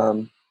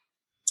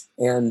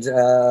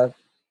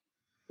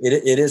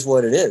 It is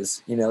what it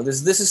is.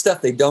 This is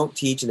stuff they don't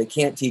teach and they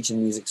can't teach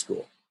in music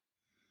school.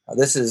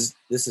 This is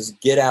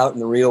get out in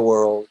the real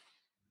world,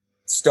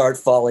 start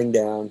falling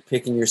down,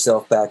 picking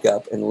yourself back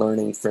up and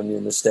learning from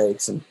your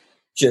mistakes. And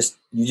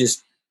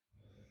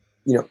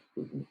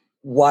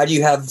why do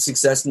you have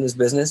success in this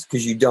business?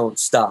 Because you don't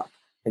stop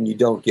and you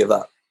don't give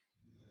up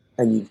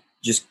and you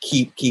just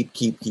keep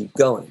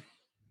going.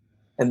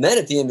 And then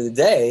at the end of the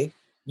day,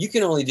 you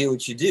can only do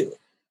what you do.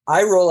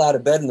 I roll out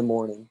of bed in the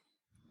morning,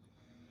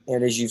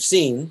 and as you've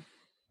seen,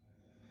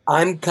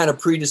 I'm kind of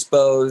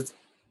predisposed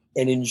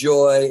and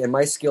enjoy, and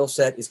my skill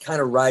set is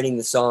kind of writing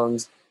the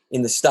songs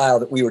in the style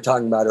that we were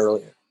talking about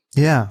earlier.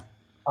 Yeah.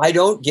 I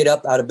don't get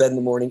up out of bed in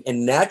the morning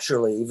and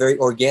naturally, very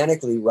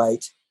organically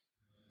write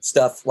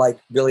stuff like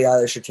Billie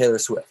Eilish or Taylor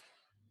Swift.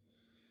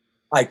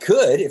 I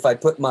could, if I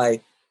put my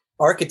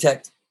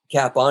architect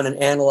cap on and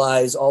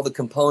analyze all the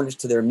components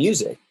to their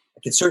music, I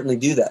could certainly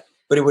do that.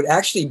 But it would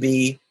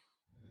actually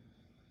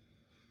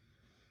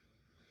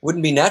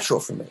wouldn't be natural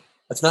for me.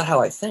 That's not how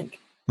I think.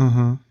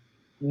 Mm-hmm.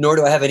 Nor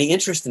do I have any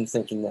interest in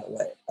thinking that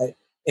way.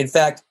 In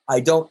fact, I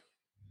don't.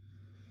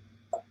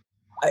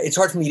 It's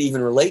hard for me to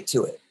even relate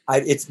to it.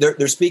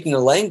 They're speaking a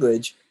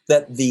language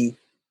that the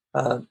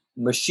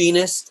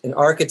machinist and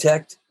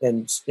architect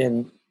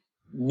and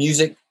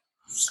music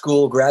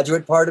school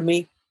graduate part of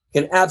me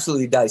can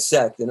absolutely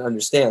dissect and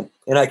understand,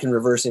 and I can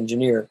reverse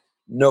engineer,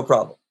 no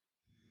problem.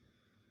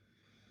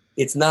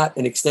 It's not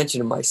an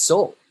extension of my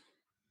soul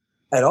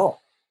at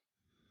all.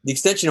 The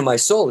extension of my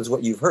soul is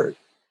what you've heard.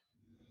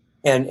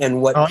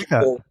 And what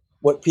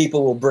what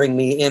people will bring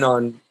me in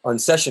on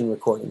session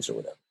recordings or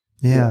whatever.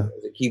 Yeah.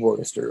 As a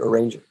keyboardist or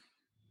arranger.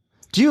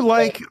 Do you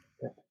like,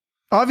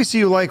 obviously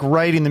you like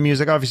writing the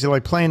music, obviously you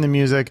like playing the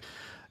music.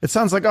 It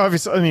sounds like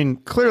obviously, I mean,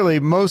 clearly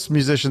most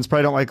musicians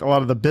probably don't like a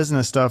lot of the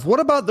business stuff. What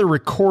about the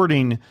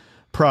recording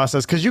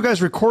process? Because you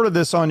guys recorded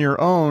this on your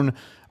own.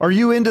 Are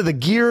you into the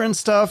gear and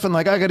stuff? And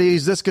like, I got to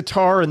use this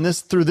guitar and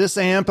this through this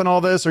amp and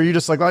all this? Or are you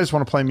just like, I just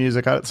want to play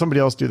music.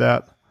 Somebody else do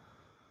that.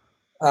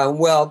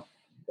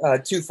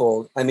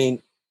 Twofold. I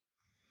mean,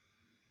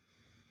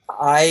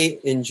 I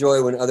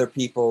enjoy when other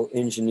people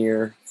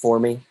engineer for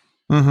me,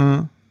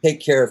 take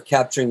care of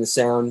capturing the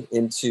sound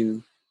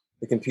into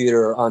the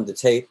computer or onto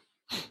tape.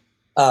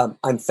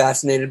 I'm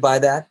fascinated by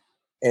that,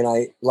 and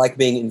I like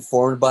being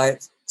informed by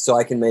it, so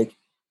I can make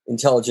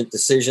intelligent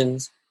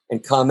decisions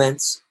and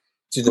comments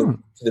to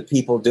the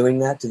people doing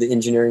that, to the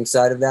engineering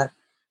side of that.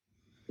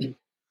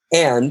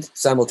 And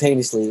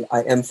simultaneously,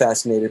 I am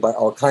fascinated by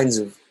all kinds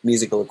of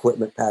musical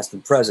equipment, past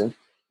and present,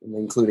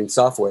 including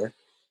software.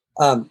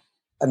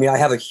 I mean, I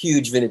have a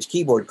huge vintage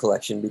keyboard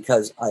collection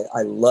because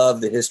I love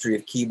the history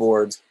of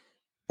keyboards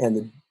and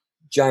the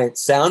giant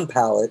sound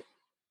palette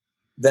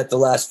that the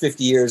last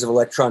 50 years of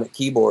electronic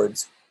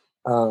keyboards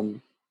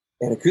and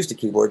acoustic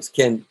keyboards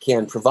can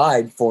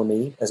provide for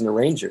me as an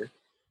arranger.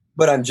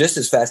 But I'm just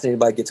as fascinated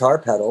by guitar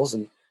pedals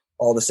and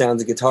all the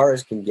sounds a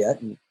guitarist can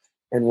get and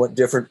what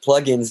different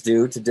plugins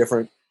do to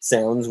different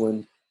sounds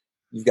when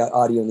you've got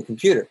audio in the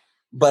computer.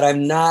 But I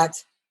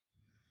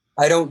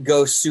don't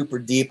go super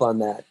deep on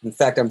that. In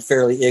fact, I'm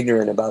fairly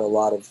ignorant about a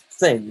lot of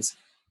things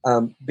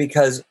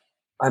because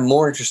I'm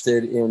more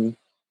interested in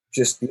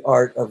just the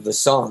art of the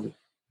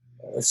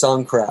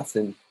songcraft,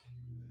 and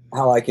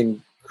how I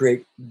can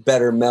create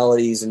better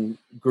melodies and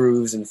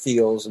grooves and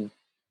feels and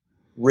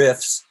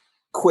riffs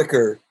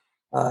quicker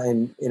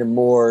and in a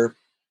more.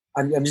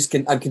 I'm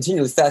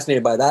continually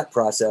fascinated by that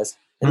process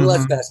and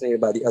less fascinated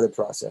by the other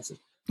processes.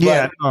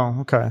 Yeah.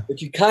 Okay.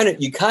 But you kind of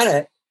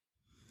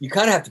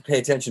have to pay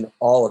attention to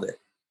all of it,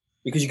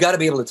 because you got to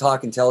be able to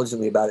talk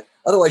intelligently about it.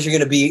 Otherwise, you're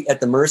going to be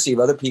at the mercy of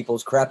other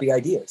people's crappy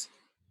ideas.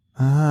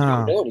 You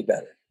don't know any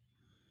better.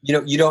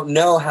 You don't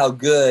know how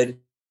good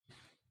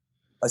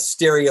a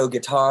stereo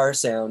guitar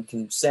sound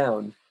can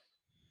sound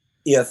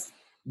if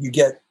you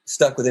get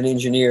stuck with an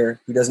engineer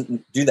who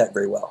doesn't do that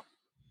very well.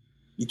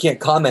 You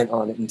can't comment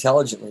on it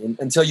intelligently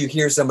until you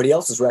hear somebody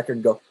else's record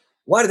and go,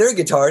 why do their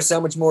guitars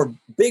sound much more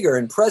bigger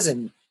and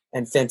present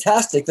and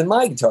fantastic than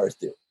my guitars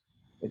do?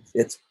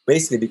 It's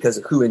basically because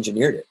of who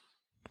engineered it.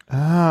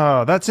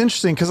 Oh, that's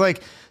interesting. Cause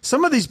like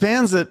some of these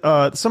bands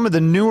that, some of the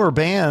newer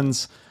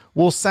bands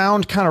will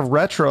sound kind of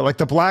retro, like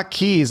the Black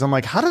Keys. I'm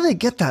like, how do they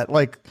get that?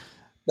 Like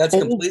that's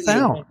completely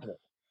sound.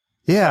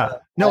 Yeah.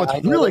 No,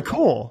 it's really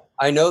cool.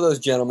 I know those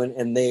gentlemen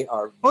and they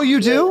are. Oh, you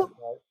do?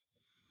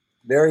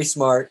 Very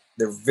smart.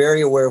 They're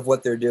very aware of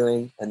what they're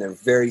doing and they're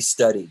very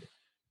studied.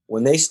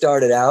 When they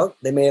started out,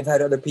 they may have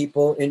had other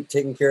people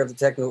taking care of the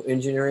technical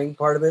engineering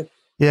part of it.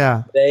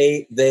 Yeah.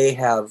 They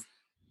have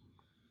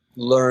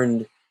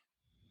learned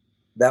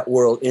that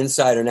world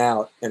inside and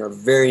out and are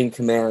very in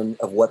command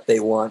of what they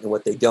want and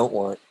what they don't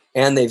want.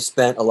 And they've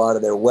spent a lot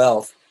of their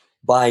wealth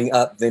buying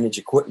up vintage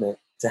equipment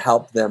to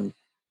help them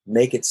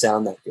make it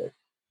sound that good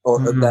or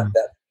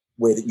that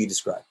way that you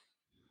described.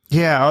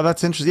 Yeah. Oh,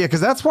 that's interesting. Yeah. Cause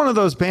that's one of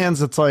those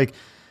bands that's like,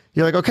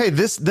 you're like, okay,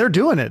 they're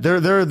doing it.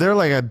 They're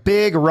like a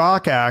big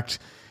rock act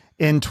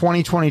in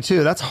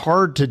 2022. That's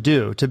hard to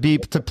do,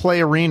 to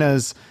play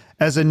arenas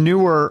as a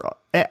newer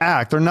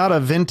act. They're not a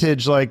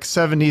vintage like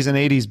 70s and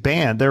 80s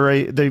band.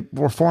 They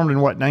were formed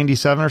in what,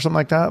 97 or something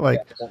like that?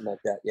 Like something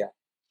like that. Yeah.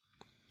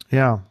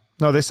 Yeah.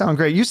 No, they sound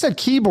great. You said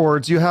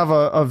keyboards. You have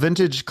a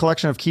vintage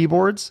collection of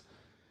keyboards.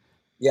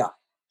 Yeah.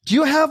 Do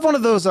you have one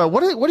of those? What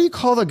do you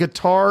call the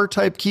guitar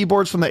type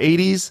keyboards from the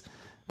 80s?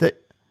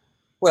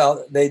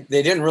 Well, they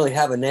didn't really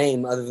have a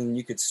name other than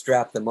you could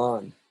strap them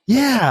on.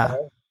 Yeah.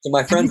 So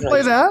my friends Can you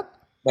play that?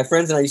 My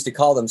friends and I used to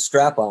call them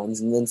strap-ons,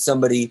 and then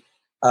somebody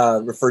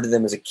referred to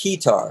them as a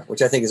keytar,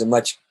 which I think is a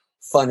much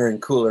funner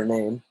and cooler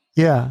name.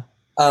 Yeah.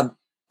 A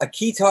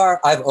keytar.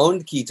 I've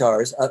owned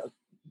keytars.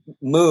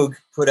 Moog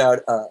put out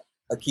a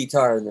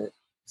keytar in the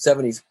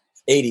 70s,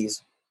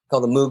 80s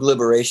called the Moog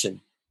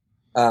Liberation.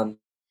 And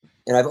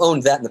I've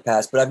owned that in the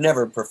past, but I've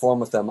never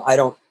performed with them. I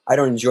don't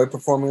enjoy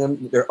performing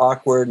them. They're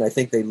awkward, and I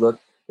think they're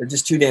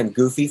just too damn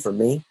goofy for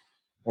me,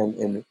 and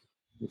an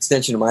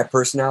extension of my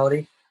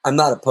personality. I'm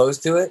not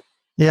opposed to it.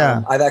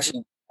 Yeah. I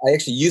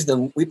actually used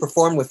them. We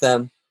performed with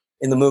them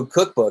in the Moog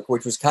Cookbook,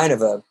 which was kind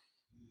of it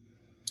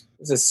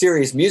was a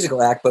serious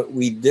musical act, but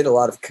we did a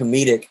lot of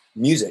comedic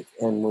music.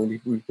 And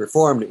when we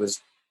performed, it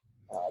was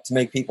to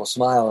make people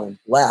smile and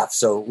laugh.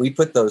 So we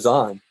put those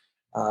on,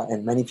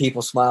 and many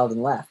people smiled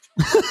and laughed.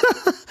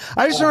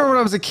 I just remember when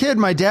I was a kid,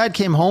 my dad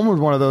came home with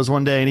one of those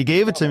one day and he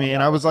gave it to me,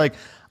 and I was like,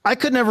 I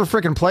could never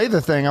freaking play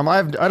the thing.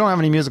 I don't have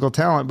any musical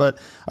talent, but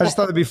I just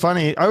thought it'd be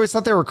funny. I always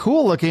thought they were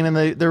cool looking, and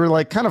they were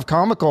like kind of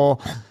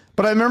comical.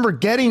 But I remember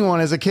getting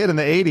one as a kid in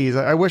the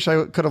 80s. I wish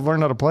I could have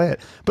learned how to play it.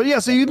 But yeah,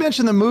 so you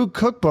mentioned the Moog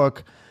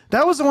Cookbook.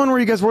 That was the one where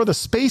you guys wore the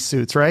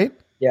spacesuits, right?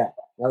 Yeah.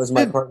 That was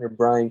my partner,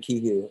 Brian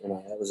Kehew, and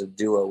I. That was a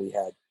duo we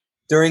had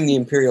during the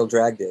Imperial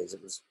Drag days.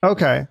 It was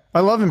okay. I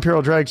love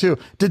Imperial Drag too.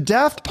 Did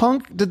Daft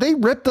Punk, did they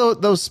rip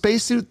those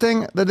spacesuit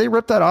thing? Did they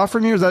rip that off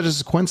from you, or is that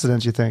just a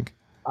coincidence, you think?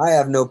 I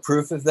have no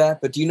proof of that,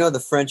 but do you know the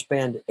French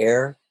band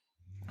Air?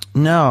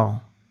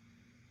 No.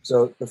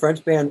 So the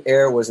French band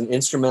Air was an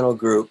instrumental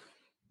group.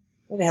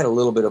 They had a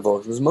little bit of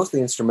vocals. It was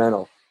mostly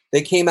instrumental.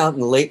 They came out in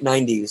the late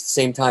 90s,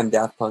 same time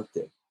Daft Punk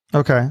did.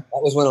 Okay.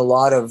 That was when a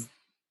lot of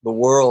the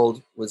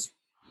world was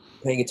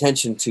paying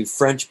attention to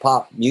French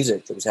pop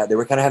music that was had. They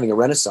were kind of having a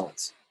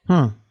renaissance.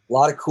 A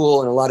lot of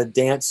cool and a lot of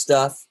dance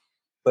stuff.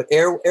 But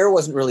Air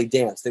wasn't really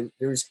dance. There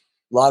was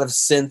a lot of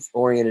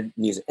synth-oriented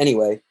music.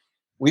 Anyway,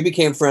 we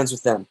became friends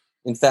with them.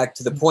 In fact,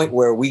 to the point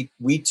where we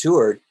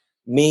toured,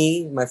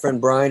 me, my friend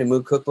Brian, and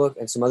Moog Cookbook,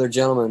 and some other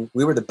gentlemen,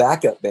 we were the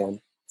backup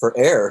band for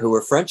Air, who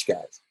were French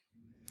guys.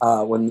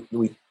 When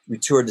we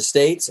toured the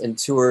States and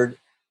toured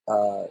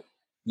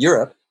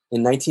Europe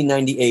in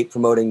 1998,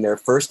 promoting their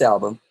first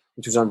album,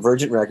 which was on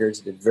Virgin Records.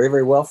 It did very,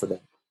 very well for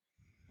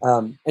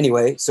them.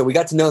 Anyway, so we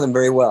got to know them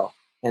very well.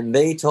 And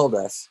they told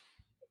us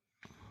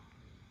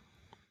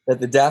that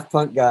the Daft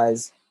Punk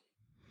guys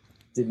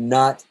did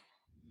not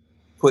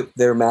put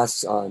their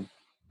masks on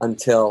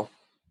until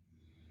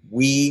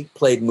we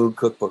played Moog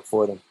Cookbook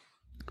for them.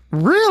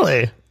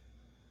 Really?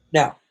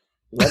 Now,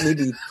 let me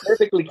be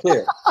perfectly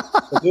clear.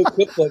 The Moog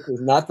Cookbook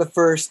was not the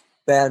first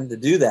band to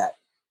do that.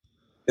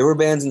 There were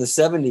bands in the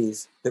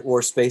 70s that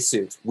wore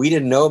spacesuits. We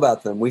didn't know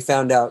about them. We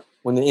found out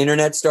when the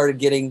internet started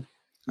getting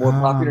more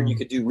popular, you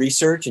could do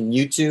research, and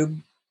YouTube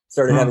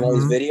started having all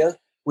these videos.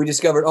 We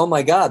discovered, oh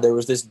my God, there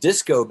was this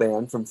disco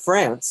band from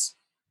France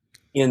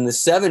in the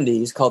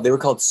 70s they were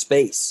called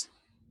Space.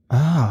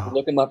 Oh.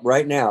 Look them up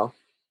right now.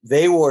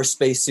 They wore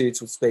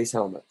spacesuits with space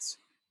helmets.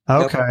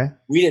 Okay. Now,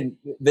 we didn't.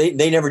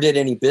 They never did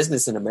any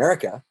business in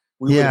America.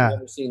 We would have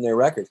never seen their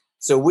records,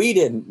 so we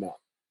didn't know.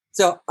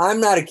 So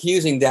I'm not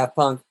accusing Daft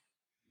Punk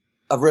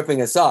of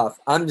ripping us off.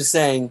 I'm just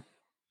saying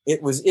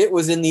it was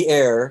in the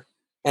air,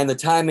 and the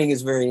timing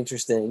is very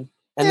interesting.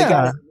 And the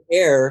guys in the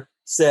Air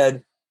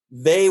said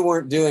they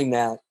weren't doing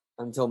that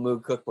until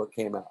Moog Cookbook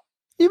came out.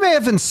 You may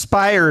have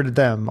inspired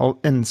them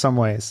in some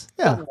ways.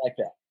 Yeah, something like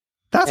that.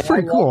 That's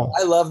pretty cool.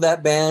 I love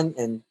that band,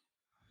 and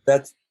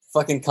that's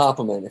fucking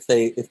compliment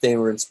if they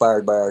were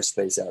inspired by our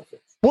space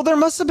outfits. Well, there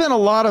must have been a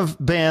lot of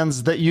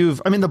bands that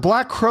the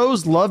Black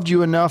Crowes loved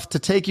you enough to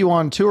take you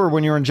on tour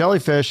when you were in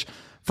Jellyfish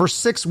for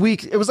 6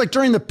 weeks. It was like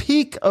during the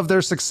peak of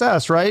their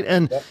success, right?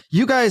 And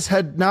you guys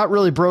had not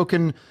really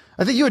broken.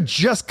 I think you had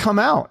just come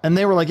out, and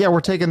they were like, yeah,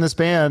 we're taking this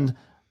band.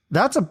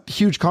 That's a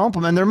huge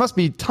compliment. There must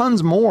be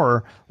tons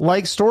more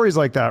stories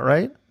like that,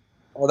 right?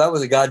 Well, that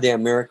was a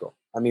goddamn miracle.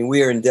 I mean,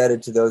 we are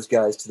indebted to those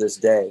guys to this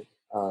day.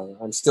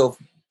 I'm still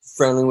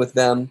friendly with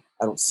them.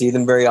 I don't see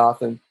them very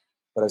often,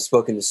 but I've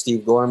spoken to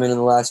Steve Gorman in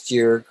the last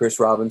year, Chris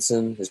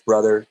Robinson, his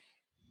brother.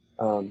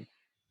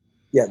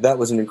 That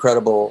was an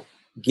incredible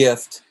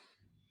gift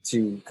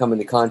to come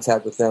into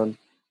contact with them.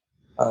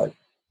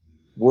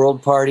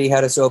 World Party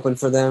had us open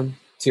for them.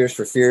 Tears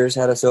for Fears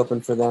had us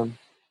open for them.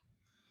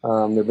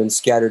 There have been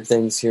scattered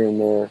things here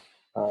and there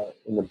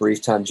in the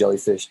brief time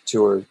Jellyfish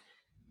toured.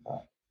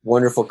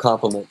 Wonderful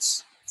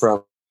compliments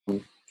from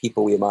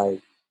people we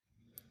admired.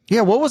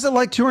 Yeah, what was it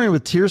like touring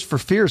with Tears for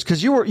Fears?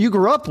 Because you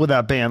grew up with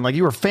that band, like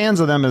you were fans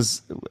of them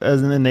as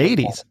in the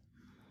 80s.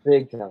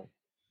 Big time.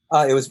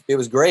 It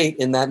was great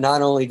in that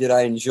not only did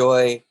I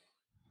enjoy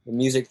the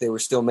music they were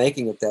still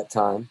making at that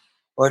time,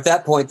 or at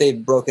that point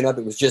they'd broken up.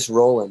 It was just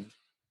Roland,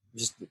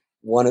 just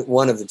one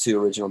of the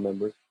two original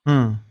members.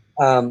 And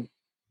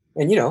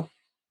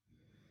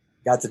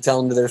got to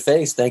tell them to their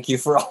face, thank you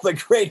for all the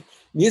great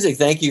music.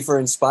 Thank you for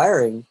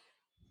inspiring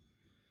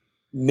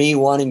me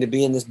wanting to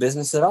be in this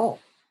business at all.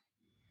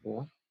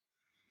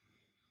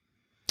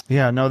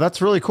 Yeah, no,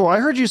 that's really cool. I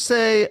heard you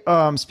say,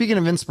 speaking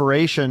of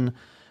inspiration,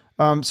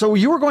 so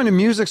you were going to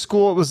music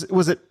school.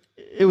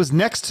 It was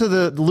next to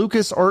the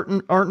Lucas Art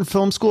and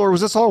Film School, or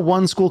was this all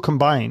one school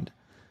combined?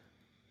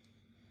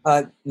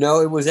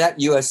 No, it was at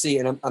USC,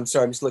 and I'm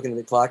sorry, I'm just looking at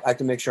the clock. I have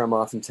to make sure I'm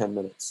off in 10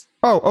 minutes.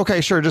 Oh, okay,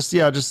 sure. Just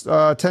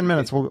 10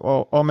 minutes.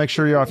 I'll make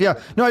sure you're off. Yeah.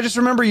 No, I just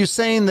remember you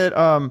saying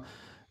that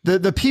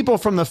the people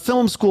from the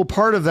film school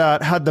part of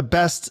that had the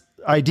best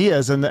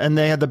ideas and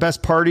they had the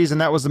best parties,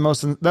 and that was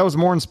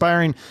more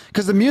inspiring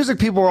because the music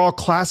people were all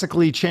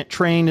classically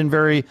trained and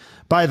very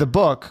by the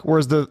book,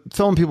 whereas the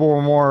film people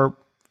were more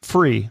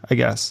free, I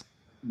guess.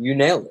 You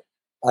nailed it.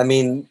 I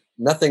mean,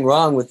 nothing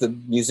wrong with the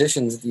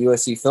musicians at the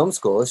USC Film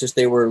School. It's just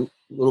they were a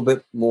little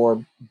bit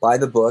more by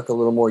the book, a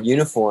little more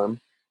uniform.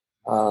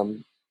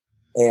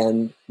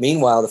 And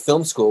meanwhile, the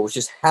film school, which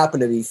just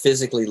happened to be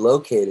physically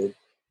located,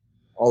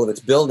 all of its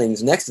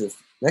buildings next to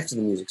the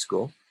music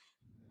school.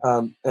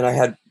 And I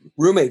had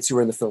roommates who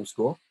were in the film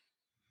school.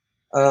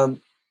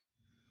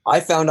 I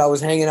found I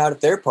was hanging out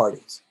at their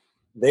parties.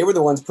 They were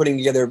the ones putting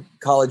together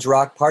college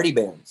rock party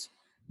bands.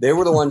 They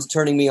were the ones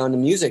turning me on to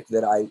music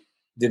that I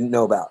didn't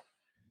know about.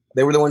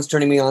 They were the ones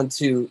turning me on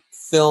to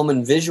film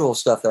and visual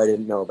stuff that I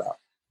didn't know about.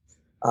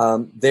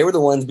 they were the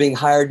ones being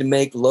hired to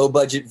make low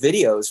budget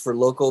videos for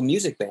local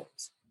music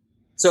bands.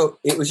 So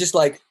it was just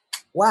like,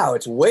 wow,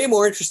 it's way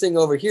more interesting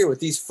over here with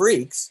these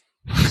freaks.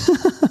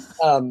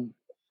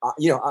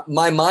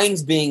 My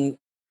mind's being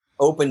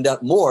opened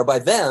up more by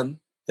them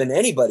than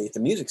anybody at the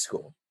music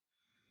school.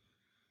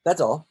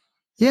 That's all.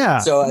 Yeah.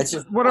 So it's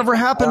just whatever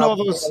happened to all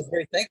those. I was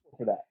very thankful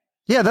for that.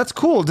 Yeah, that's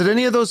cool. Did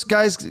any of those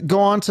guys go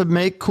on to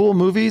make cool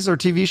movies or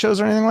TV shows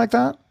or anything like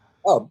that?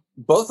 Oh,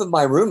 both of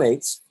my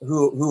roommates,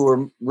 who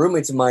were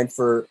roommates of mine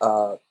for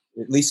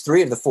at least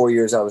 3 of the 4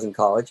 years I was in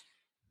college,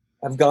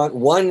 have gone.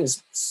 One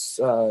is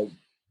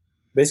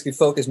basically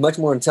focused much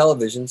more on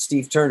television.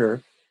 Steve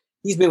Turner,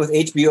 he's been with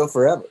HBO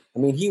forever. I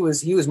mean, he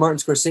was Martin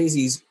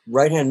Scorsese's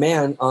right-hand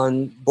man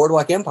on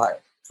Boardwalk Empire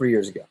 3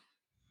 years ago.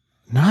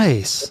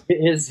 Nice.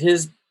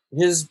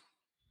 His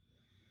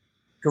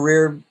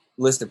career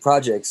list of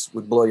projects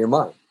would blow your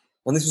mind.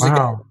 And this was a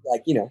guy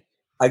like,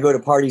 I go to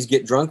parties,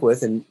 get drunk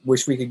with, and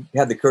wish we could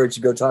have the courage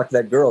to go talk to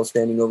that girl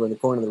standing over in the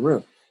corner of the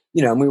room.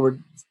 And we were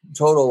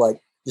total,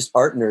 like, just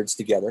art nerds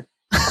together.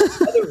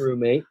 Another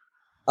roommate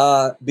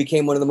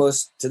became one of the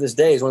most, to this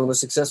day, is one of the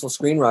most successful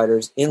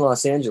screenwriters in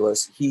Los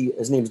Angeles.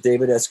 His name's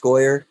David S.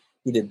 Goyer.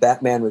 He did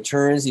Batman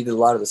Returns. He did a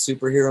lot of the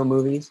superhero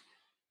movies.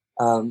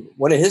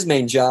 One of his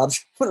main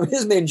jobs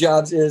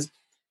is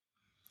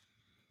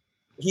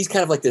he's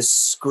kind of like this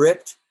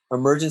script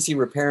emergency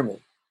repairman.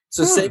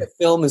 So say a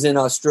film is in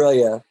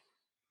Australia,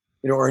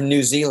 or in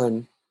New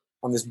Zealand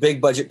on this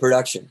big budget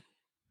production,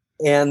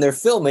 and they're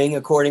filming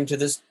according to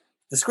the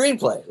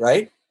screenplay,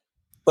 right?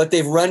 But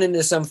they've run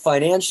into some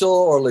financial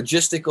or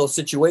logistical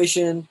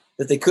situation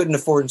that they couldn't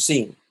afford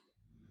seeing.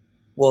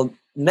 Well,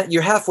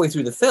 you're halfway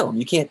through the film.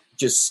 You can't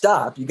just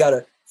stop. You got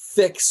to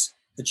fix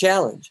the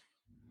challenge.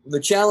 The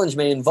challenge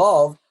may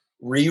involve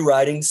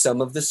rewriting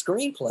some of the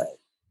screenplay.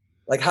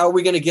 Like, how are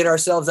we going to get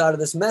ourselves out of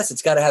this mess?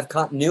 It's got to have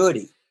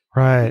continuity.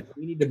 Right.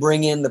 We need to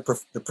bring in the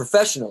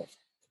professionals.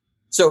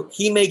 So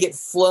he may get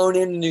flown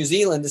into New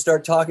Zealand to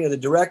start talking to the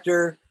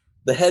director,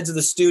 the heads of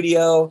the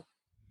studio.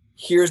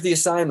 Here's the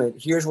assignment.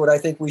 Here's what I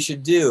think we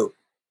should do.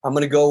 I'm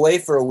going to go away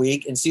for a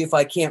week and see if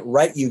I can't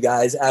write you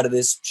guys out of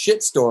this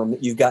shitstorm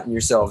that you've gotten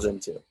yourselves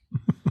into.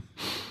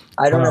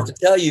 I don't have to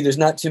tell you, there's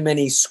not too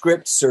many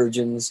script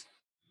surgeons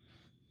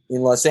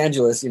in Los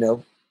Angeles,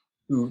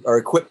 who are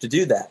equipped to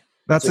do that.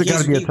 That's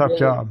got to be a tough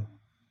job.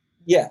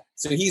 Yeah.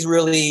 So he's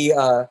really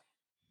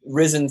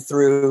risen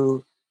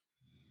through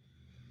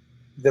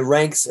the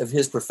ranks of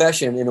his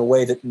profession in a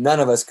way that none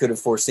of us could have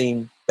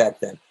foreseen back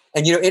then.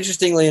 And,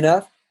 interestingly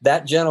enough,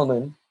 that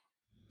gentleman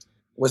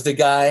was the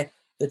guy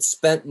that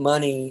spent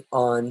money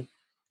on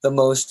the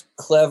most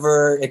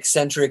clever,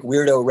 eccentric,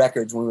 weirdo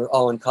records when we were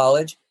all in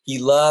college. He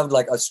loved,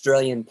 like,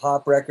 Australian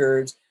pop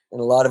records and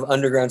a lot of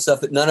underground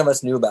stuff that none of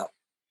us knew about.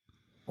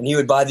 And he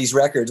would buy these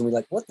records and we'd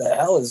like, what the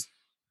hell is,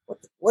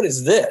 what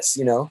is this?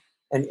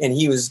 And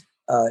he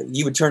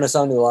would turn us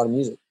on to a lot of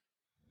music.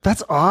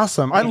 That's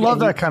awesome. I love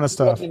that kind of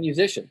stuff. He's a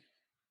musician.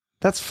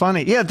 That's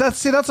funny. Yeah,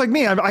 that's like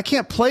me. I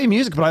can't play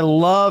music, but I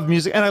love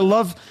music. And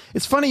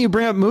it's funny you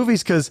bring up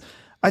movies because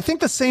I think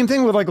the same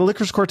thing with like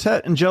Licorice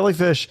Quartet and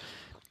Jellyfish.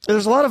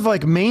 There's a lot of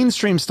like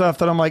mainstream stuff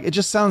that I'm like, it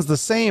just sounds the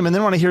same. And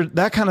then when I hear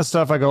that kind of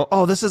stuff, I go,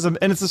 oh, this is, and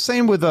it's the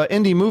same with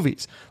indie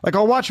movies. Like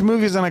I'll watch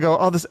movies and I go,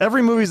 oh,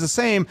 every movie is the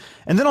same.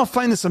 And then I'll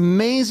find this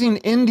amazing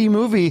indie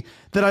movie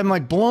that I'm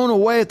like blown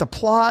away at the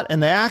plot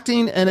and the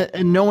acting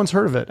and no one's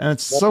heard of it. And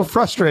it's so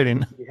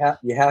frustrating.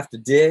 You have to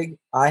dig.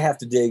 I have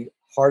to dig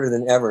harder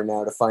than ever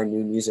now to find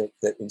new music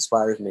that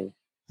inspires me.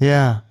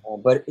 Yeah.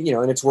 But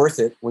and it's worth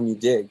it when you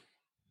dig.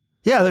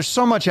 Yeah, there's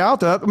so much out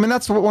there. I mean,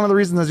 that's one of the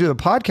reasons I do the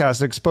podcast,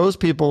 to expose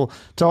people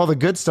to all the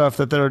good stuff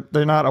that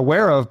they're not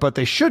aware of, but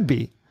they should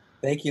be.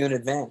 Thank you in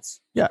advance.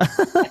 Yeah.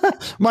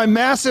 My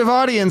massive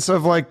audience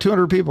of like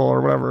 200 people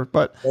or whatever.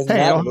 But hey,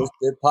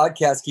 the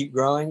podcasts keep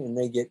growing and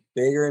they get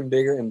bigger and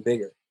bigger and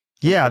bigger.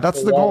 Yeah,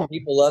 that's the goal.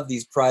 People love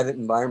these private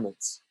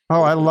environments.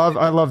 Oh, I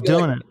love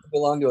doing it.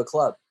 Belong to a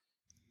club.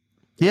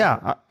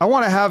 Yeah, I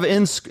want to have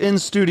in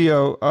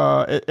studio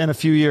in a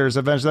few years.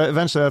 Eventually,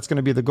 that's going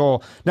to be the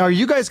goal. Now, are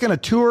you guys going to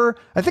tour?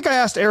 I think I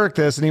asked Eric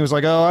this, and he was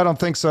like, "Oh, I don't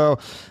think so,"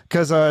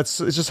 because it's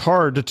just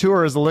hard to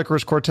tour as the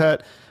Licorice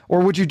Quartet. Or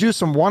would you do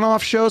some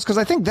one-off shows? Because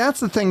I think that's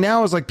the thing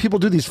now is like people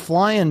do these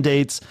fly-in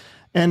dates,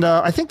 and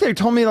I think somebody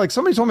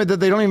told me that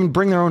they don't even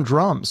bring their own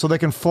drums, so they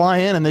can fly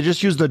in and they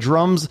just use the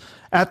drums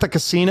at the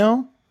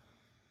casino.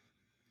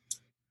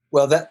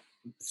 Well, that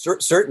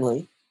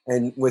certainly,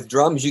 and with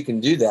drums you can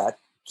do that.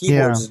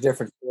 Keyboards is a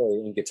different story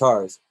in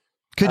guitars.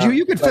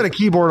 You could fit a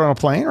keyboard on a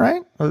plane,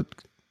 right?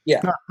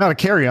 Yeah. Not a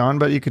carry-on,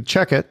 but you could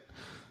check it.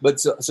 But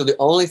so the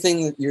only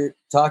thing that you're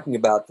talking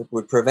about that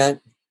would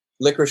prevent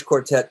Licorice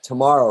Quartet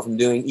tomorrow from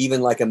doing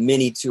even like a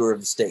mini tour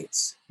of the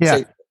States. Yeah.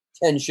 Say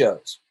 10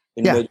 shows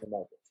in major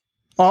markets.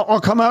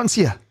 I'll come out and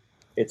see you.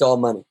 It's all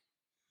money.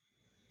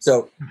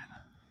 So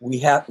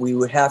we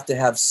would have to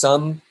have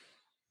some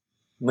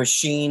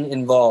machine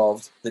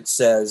involved that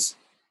says,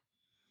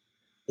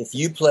 if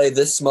you play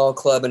this small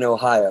club in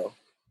Ohio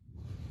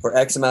for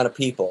X amount of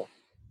people,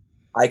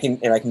 I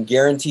can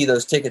guarantee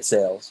those ticket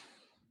sales.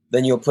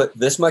 Then you'll put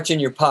this much in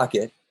your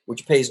pocket,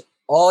 which pays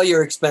all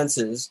your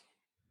expenses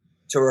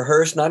to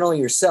rehearse, not only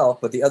yourself,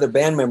 but the other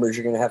band members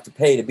you're going to have to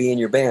pay to be in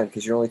your band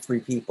because you're only 3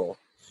 people.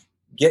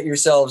 Get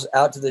yourselves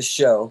out to this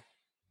show,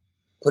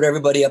 put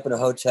everybody up in a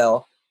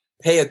hotel,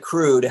 pay a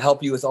crew to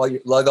help you with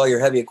lug all your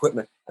heavy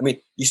equipment. I mean,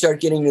 you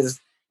start getting this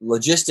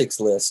logistics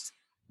list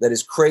that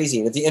is crazy.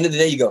 And at the end of the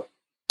day, you go,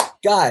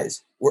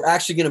 guys, we're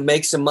actually going to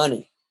make some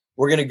money.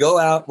 We're going to go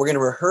out, we're going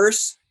to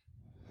rehearse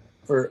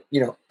for,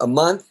 a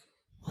month,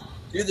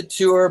 do the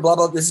tour, blah,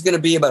 blah. This is going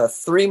to be about a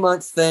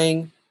 3-month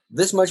thing.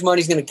 This much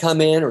money is going to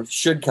come in, or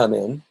should come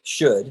in,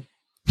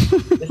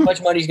 This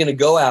much money is going to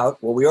go out.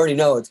 Well, we already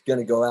know it's going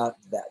to go out.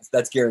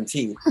 That's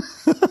guaranteed.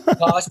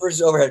 Cost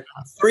versus overhead.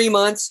 3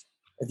 months.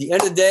 At the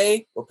end of the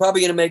day, we're probably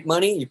going to make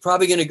money. You're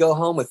probably going to go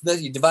home with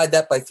this. You divide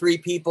that by 3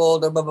 people,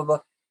 blah, blah, blah, blah.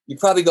 You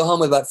probably go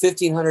home with about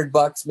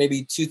 $1,500,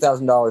 maybe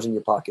 $2,000 in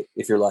your pocket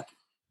if you're lucky.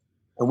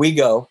 And we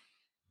go,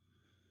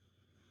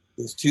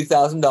 it's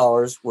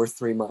 $2,000 worth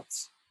 3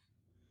 months.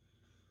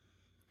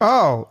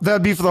 Oh,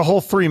 that'd be for the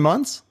whole 3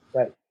 months?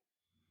 Right.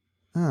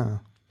 Oh.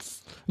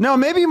 No,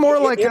 maybe more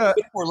if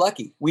we're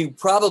lucky, we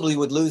probably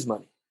would lose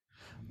money.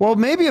 Well,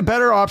 maybe a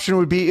better option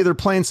would be either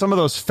playing some of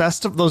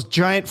those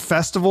giant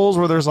festivals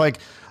where there's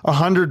like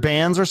 100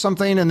 bands or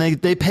something, and I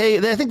think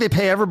they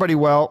pay everybody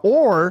well,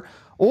 or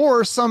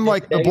some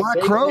like the Black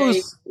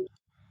Crowes.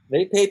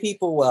 They pay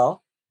people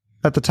well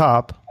at the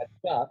top.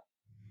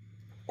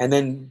 And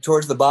then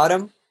towards the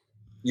bottom,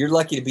 you're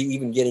lucky to be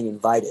even getting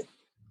invited.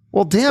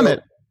 Well, damn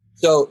it.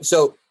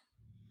 So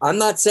I'm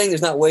not saying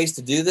there's not ways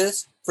to do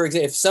this. For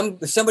example,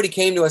 if somebody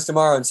came to us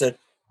tomorrow and said,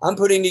 I'm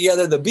putting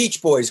together the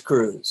Beach Boys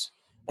cruise,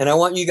 and I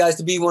want you guys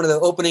to be one of the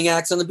opening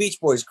acts on the Beach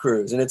Boys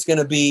cruise, and it's going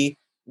to be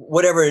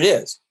whatever it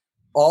is.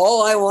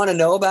 All I want to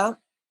know about,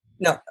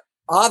 now,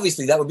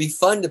 obviously that would be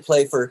fun to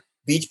play for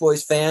Beach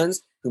Boys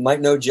fans who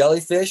might know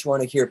Jellyfish,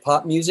 want to hear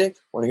pop music,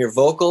 want to hear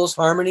vocals,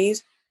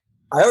 harmonies.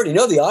 I already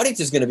know the audience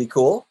is going to be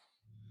cool.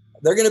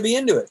 They're going to be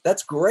into it.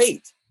 That's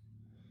great.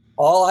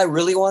 All I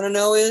really want to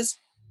know is,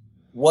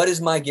 what is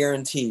my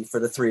guarantee for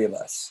the 3 of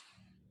us?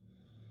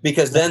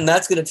 Because then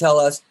that's going to tell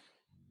us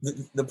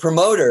the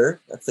promoter,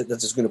 that's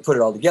just going to put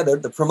it all together,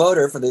 the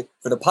promoter for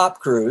the pop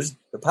cruise,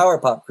 the power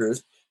pop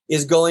cruise,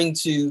 is going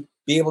to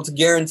be able to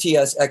guarantee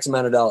us X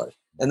amount of dollars.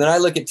 And then I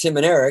look at Tim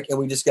and Eric and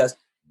we discuss,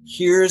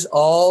 here's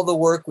all the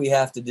work we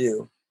have to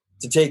do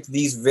to take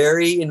these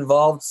very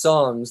involved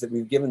songs that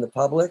we've given the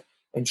public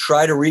and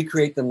try to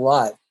recreate them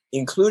live,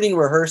 including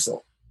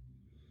rehearsal.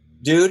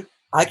 Dude,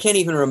 I can't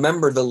even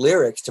remember the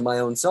lyrics to my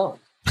own song.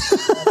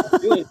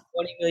 I'm doing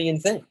 20 million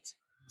things.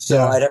 So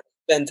yeah. I'd have to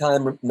spend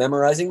time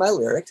memorizing my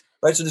lyrics,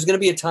 right? So there's going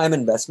to be a time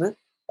investment,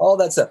 all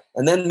that stuff.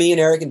 And then me and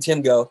Eric and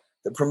Tim go,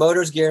 the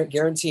promoter's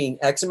guaranteeing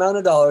X amount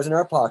of dollars in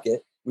our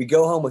pocket. We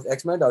go home with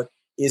X amount of dollars.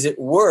 Is it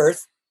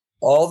worth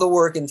all the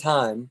work and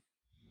time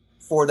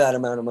for that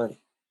amount of money?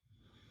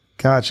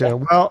 Gotcha.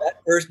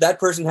 That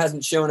person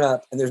hasn't shown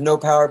up, and there's no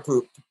power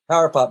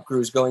pop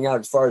cruise going out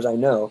as far as I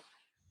know,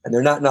 and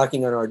they're not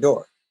knocking on our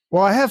door.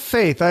 Well, I have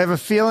faith. I have a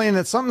feeling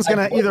that something's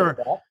going to either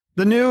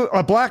the new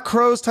Black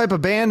Crowes type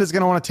of band is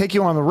going to want to take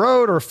you on the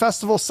road, or a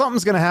festival.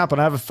 Something's going to happen.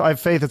 I have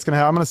faith it's going to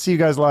happen. I'm going to see you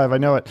guys live. I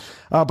know it.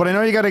 But I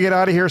know you got to get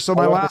out of here. So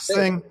my last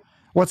thing,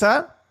 what's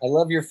that? I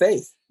love your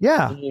faith.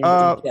 Yeah.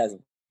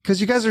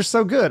 Because you guys are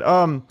so good.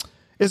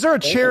 Is there a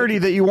charity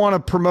that you want to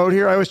promote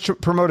here? I always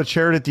promote a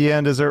charity at the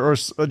end. Is there, or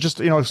just,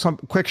 some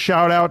quick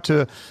shout out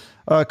to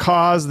a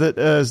cause that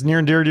is near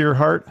and dear to your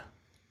heart?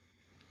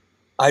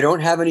 I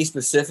don't have any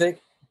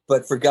specific,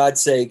 but for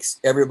God's sakes,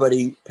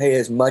 everybody pay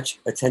as much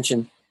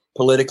attention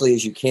politically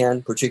as you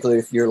can, particularly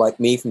if you're like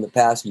me from the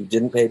past. You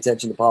didn't pay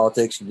attention to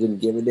politics. You didn't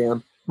give a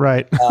damn.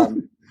 Right.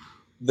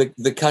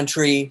 The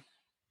country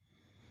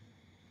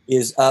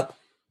is up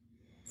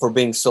for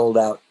being sold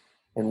out,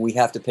 and we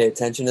have to pay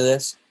attention to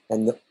this.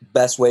 And the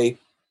best way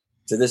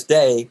to this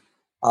day,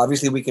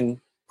 obviously we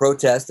can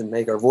protest and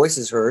make our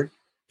voices heard,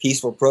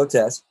 peaceful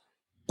protest,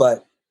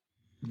 but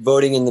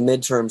voting in the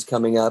midterms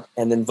coming up,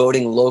 and then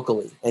voting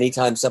locally.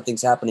 Anytime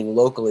something's happening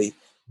locally,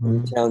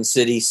 in town,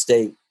 city,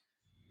 state,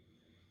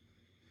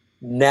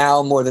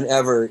 now more than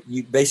ever,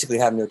 you basically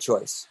have no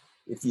choice.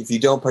 If you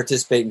don't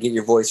participate and get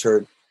your voice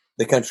heard,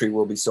 the country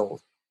will be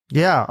sold.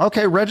 Yeah.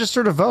 Okay.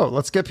 Register to vote.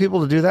 Let's get people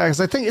to do that. Because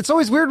I think it's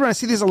always weird when I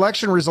see these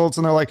election results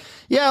and they're like,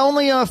 yeah,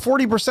 only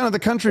 40% of the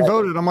country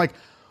voted. I'm like,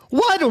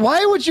 what?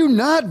 Why would you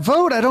not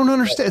vote? I don't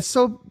understand. It's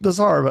so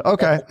bizarre, but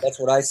okay. That's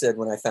what I said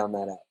when I found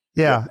that out.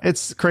 Yeah,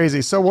 it's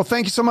crazy. So, well,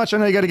 thank you so much. I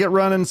know you got to get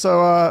running.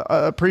 So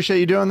I appreciate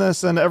you doing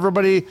this, and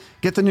everybody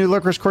get the new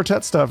Licorice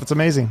Quartet stuff. It's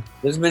amazing.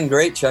 This has been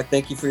great, Chuck.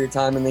 Thank you for your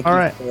time, and thank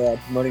you for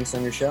promoting us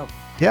on your show.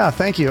 Yeah,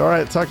 thank you. All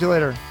right. Talk to you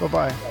later.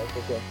 Bye-bye.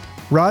 Okay.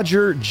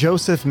 Roger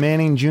Joseph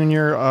Manning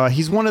Jr.,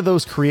 he's one of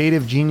those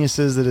creative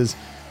geniuses that is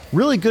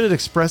really good at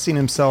expressing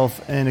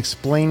himself and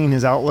explaining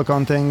his outlook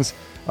on things.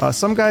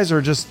 Some guys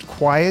are just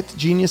quiet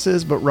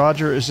geniuses, but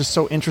Roger is just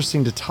so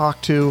interesting to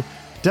talk to.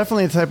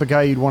 Definitely the type of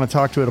guy you'd want to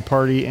talk to at a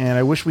party, and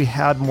I wish we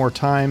had more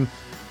time,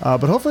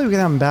 but hopefully we can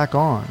have him back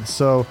on.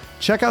 So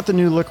check out the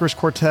new Licorice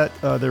Quartet,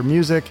 their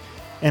music.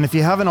 And if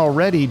you haven't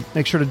already,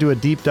 make sure to do a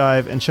deep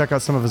dive and check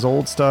out some of his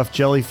old stuff,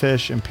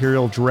 Jellyfish,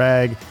 Imperial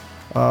Drag,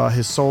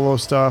 his solo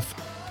stuff.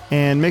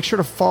 And make sure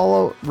to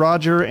follow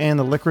Roger and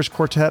the Licorice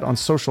Quartet on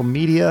social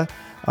media.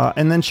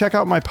 And then check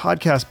out my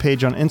podcast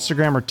page on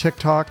Instagram or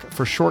TikTok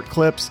for short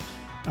clips.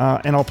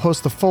 And I'll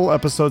post the full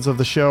episodes of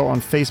the show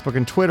on Facebook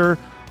and Twitter.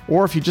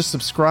 Or if you just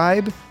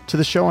subscribe to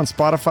the show on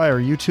Spotify or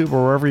YouTube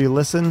or wherever you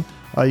listen,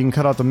 you can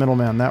cut out the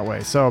middleman that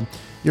way. So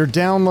your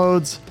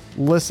downloads,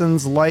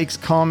 listens, likes,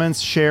 comments,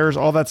 shares,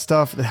 all that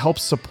stuff that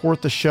helps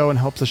support the show and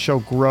helps the show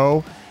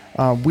grow.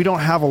 We don't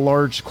have a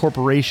large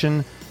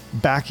corporation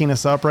backing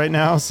us up right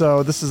now,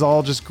 so this is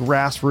all just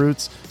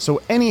grassroots.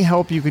 So any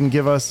help you can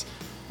give us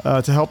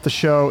to help the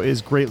show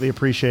is greatly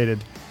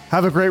appreciated.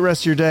 Have a great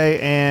rest of your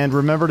day, and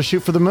remember to shoot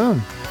for the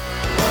moon.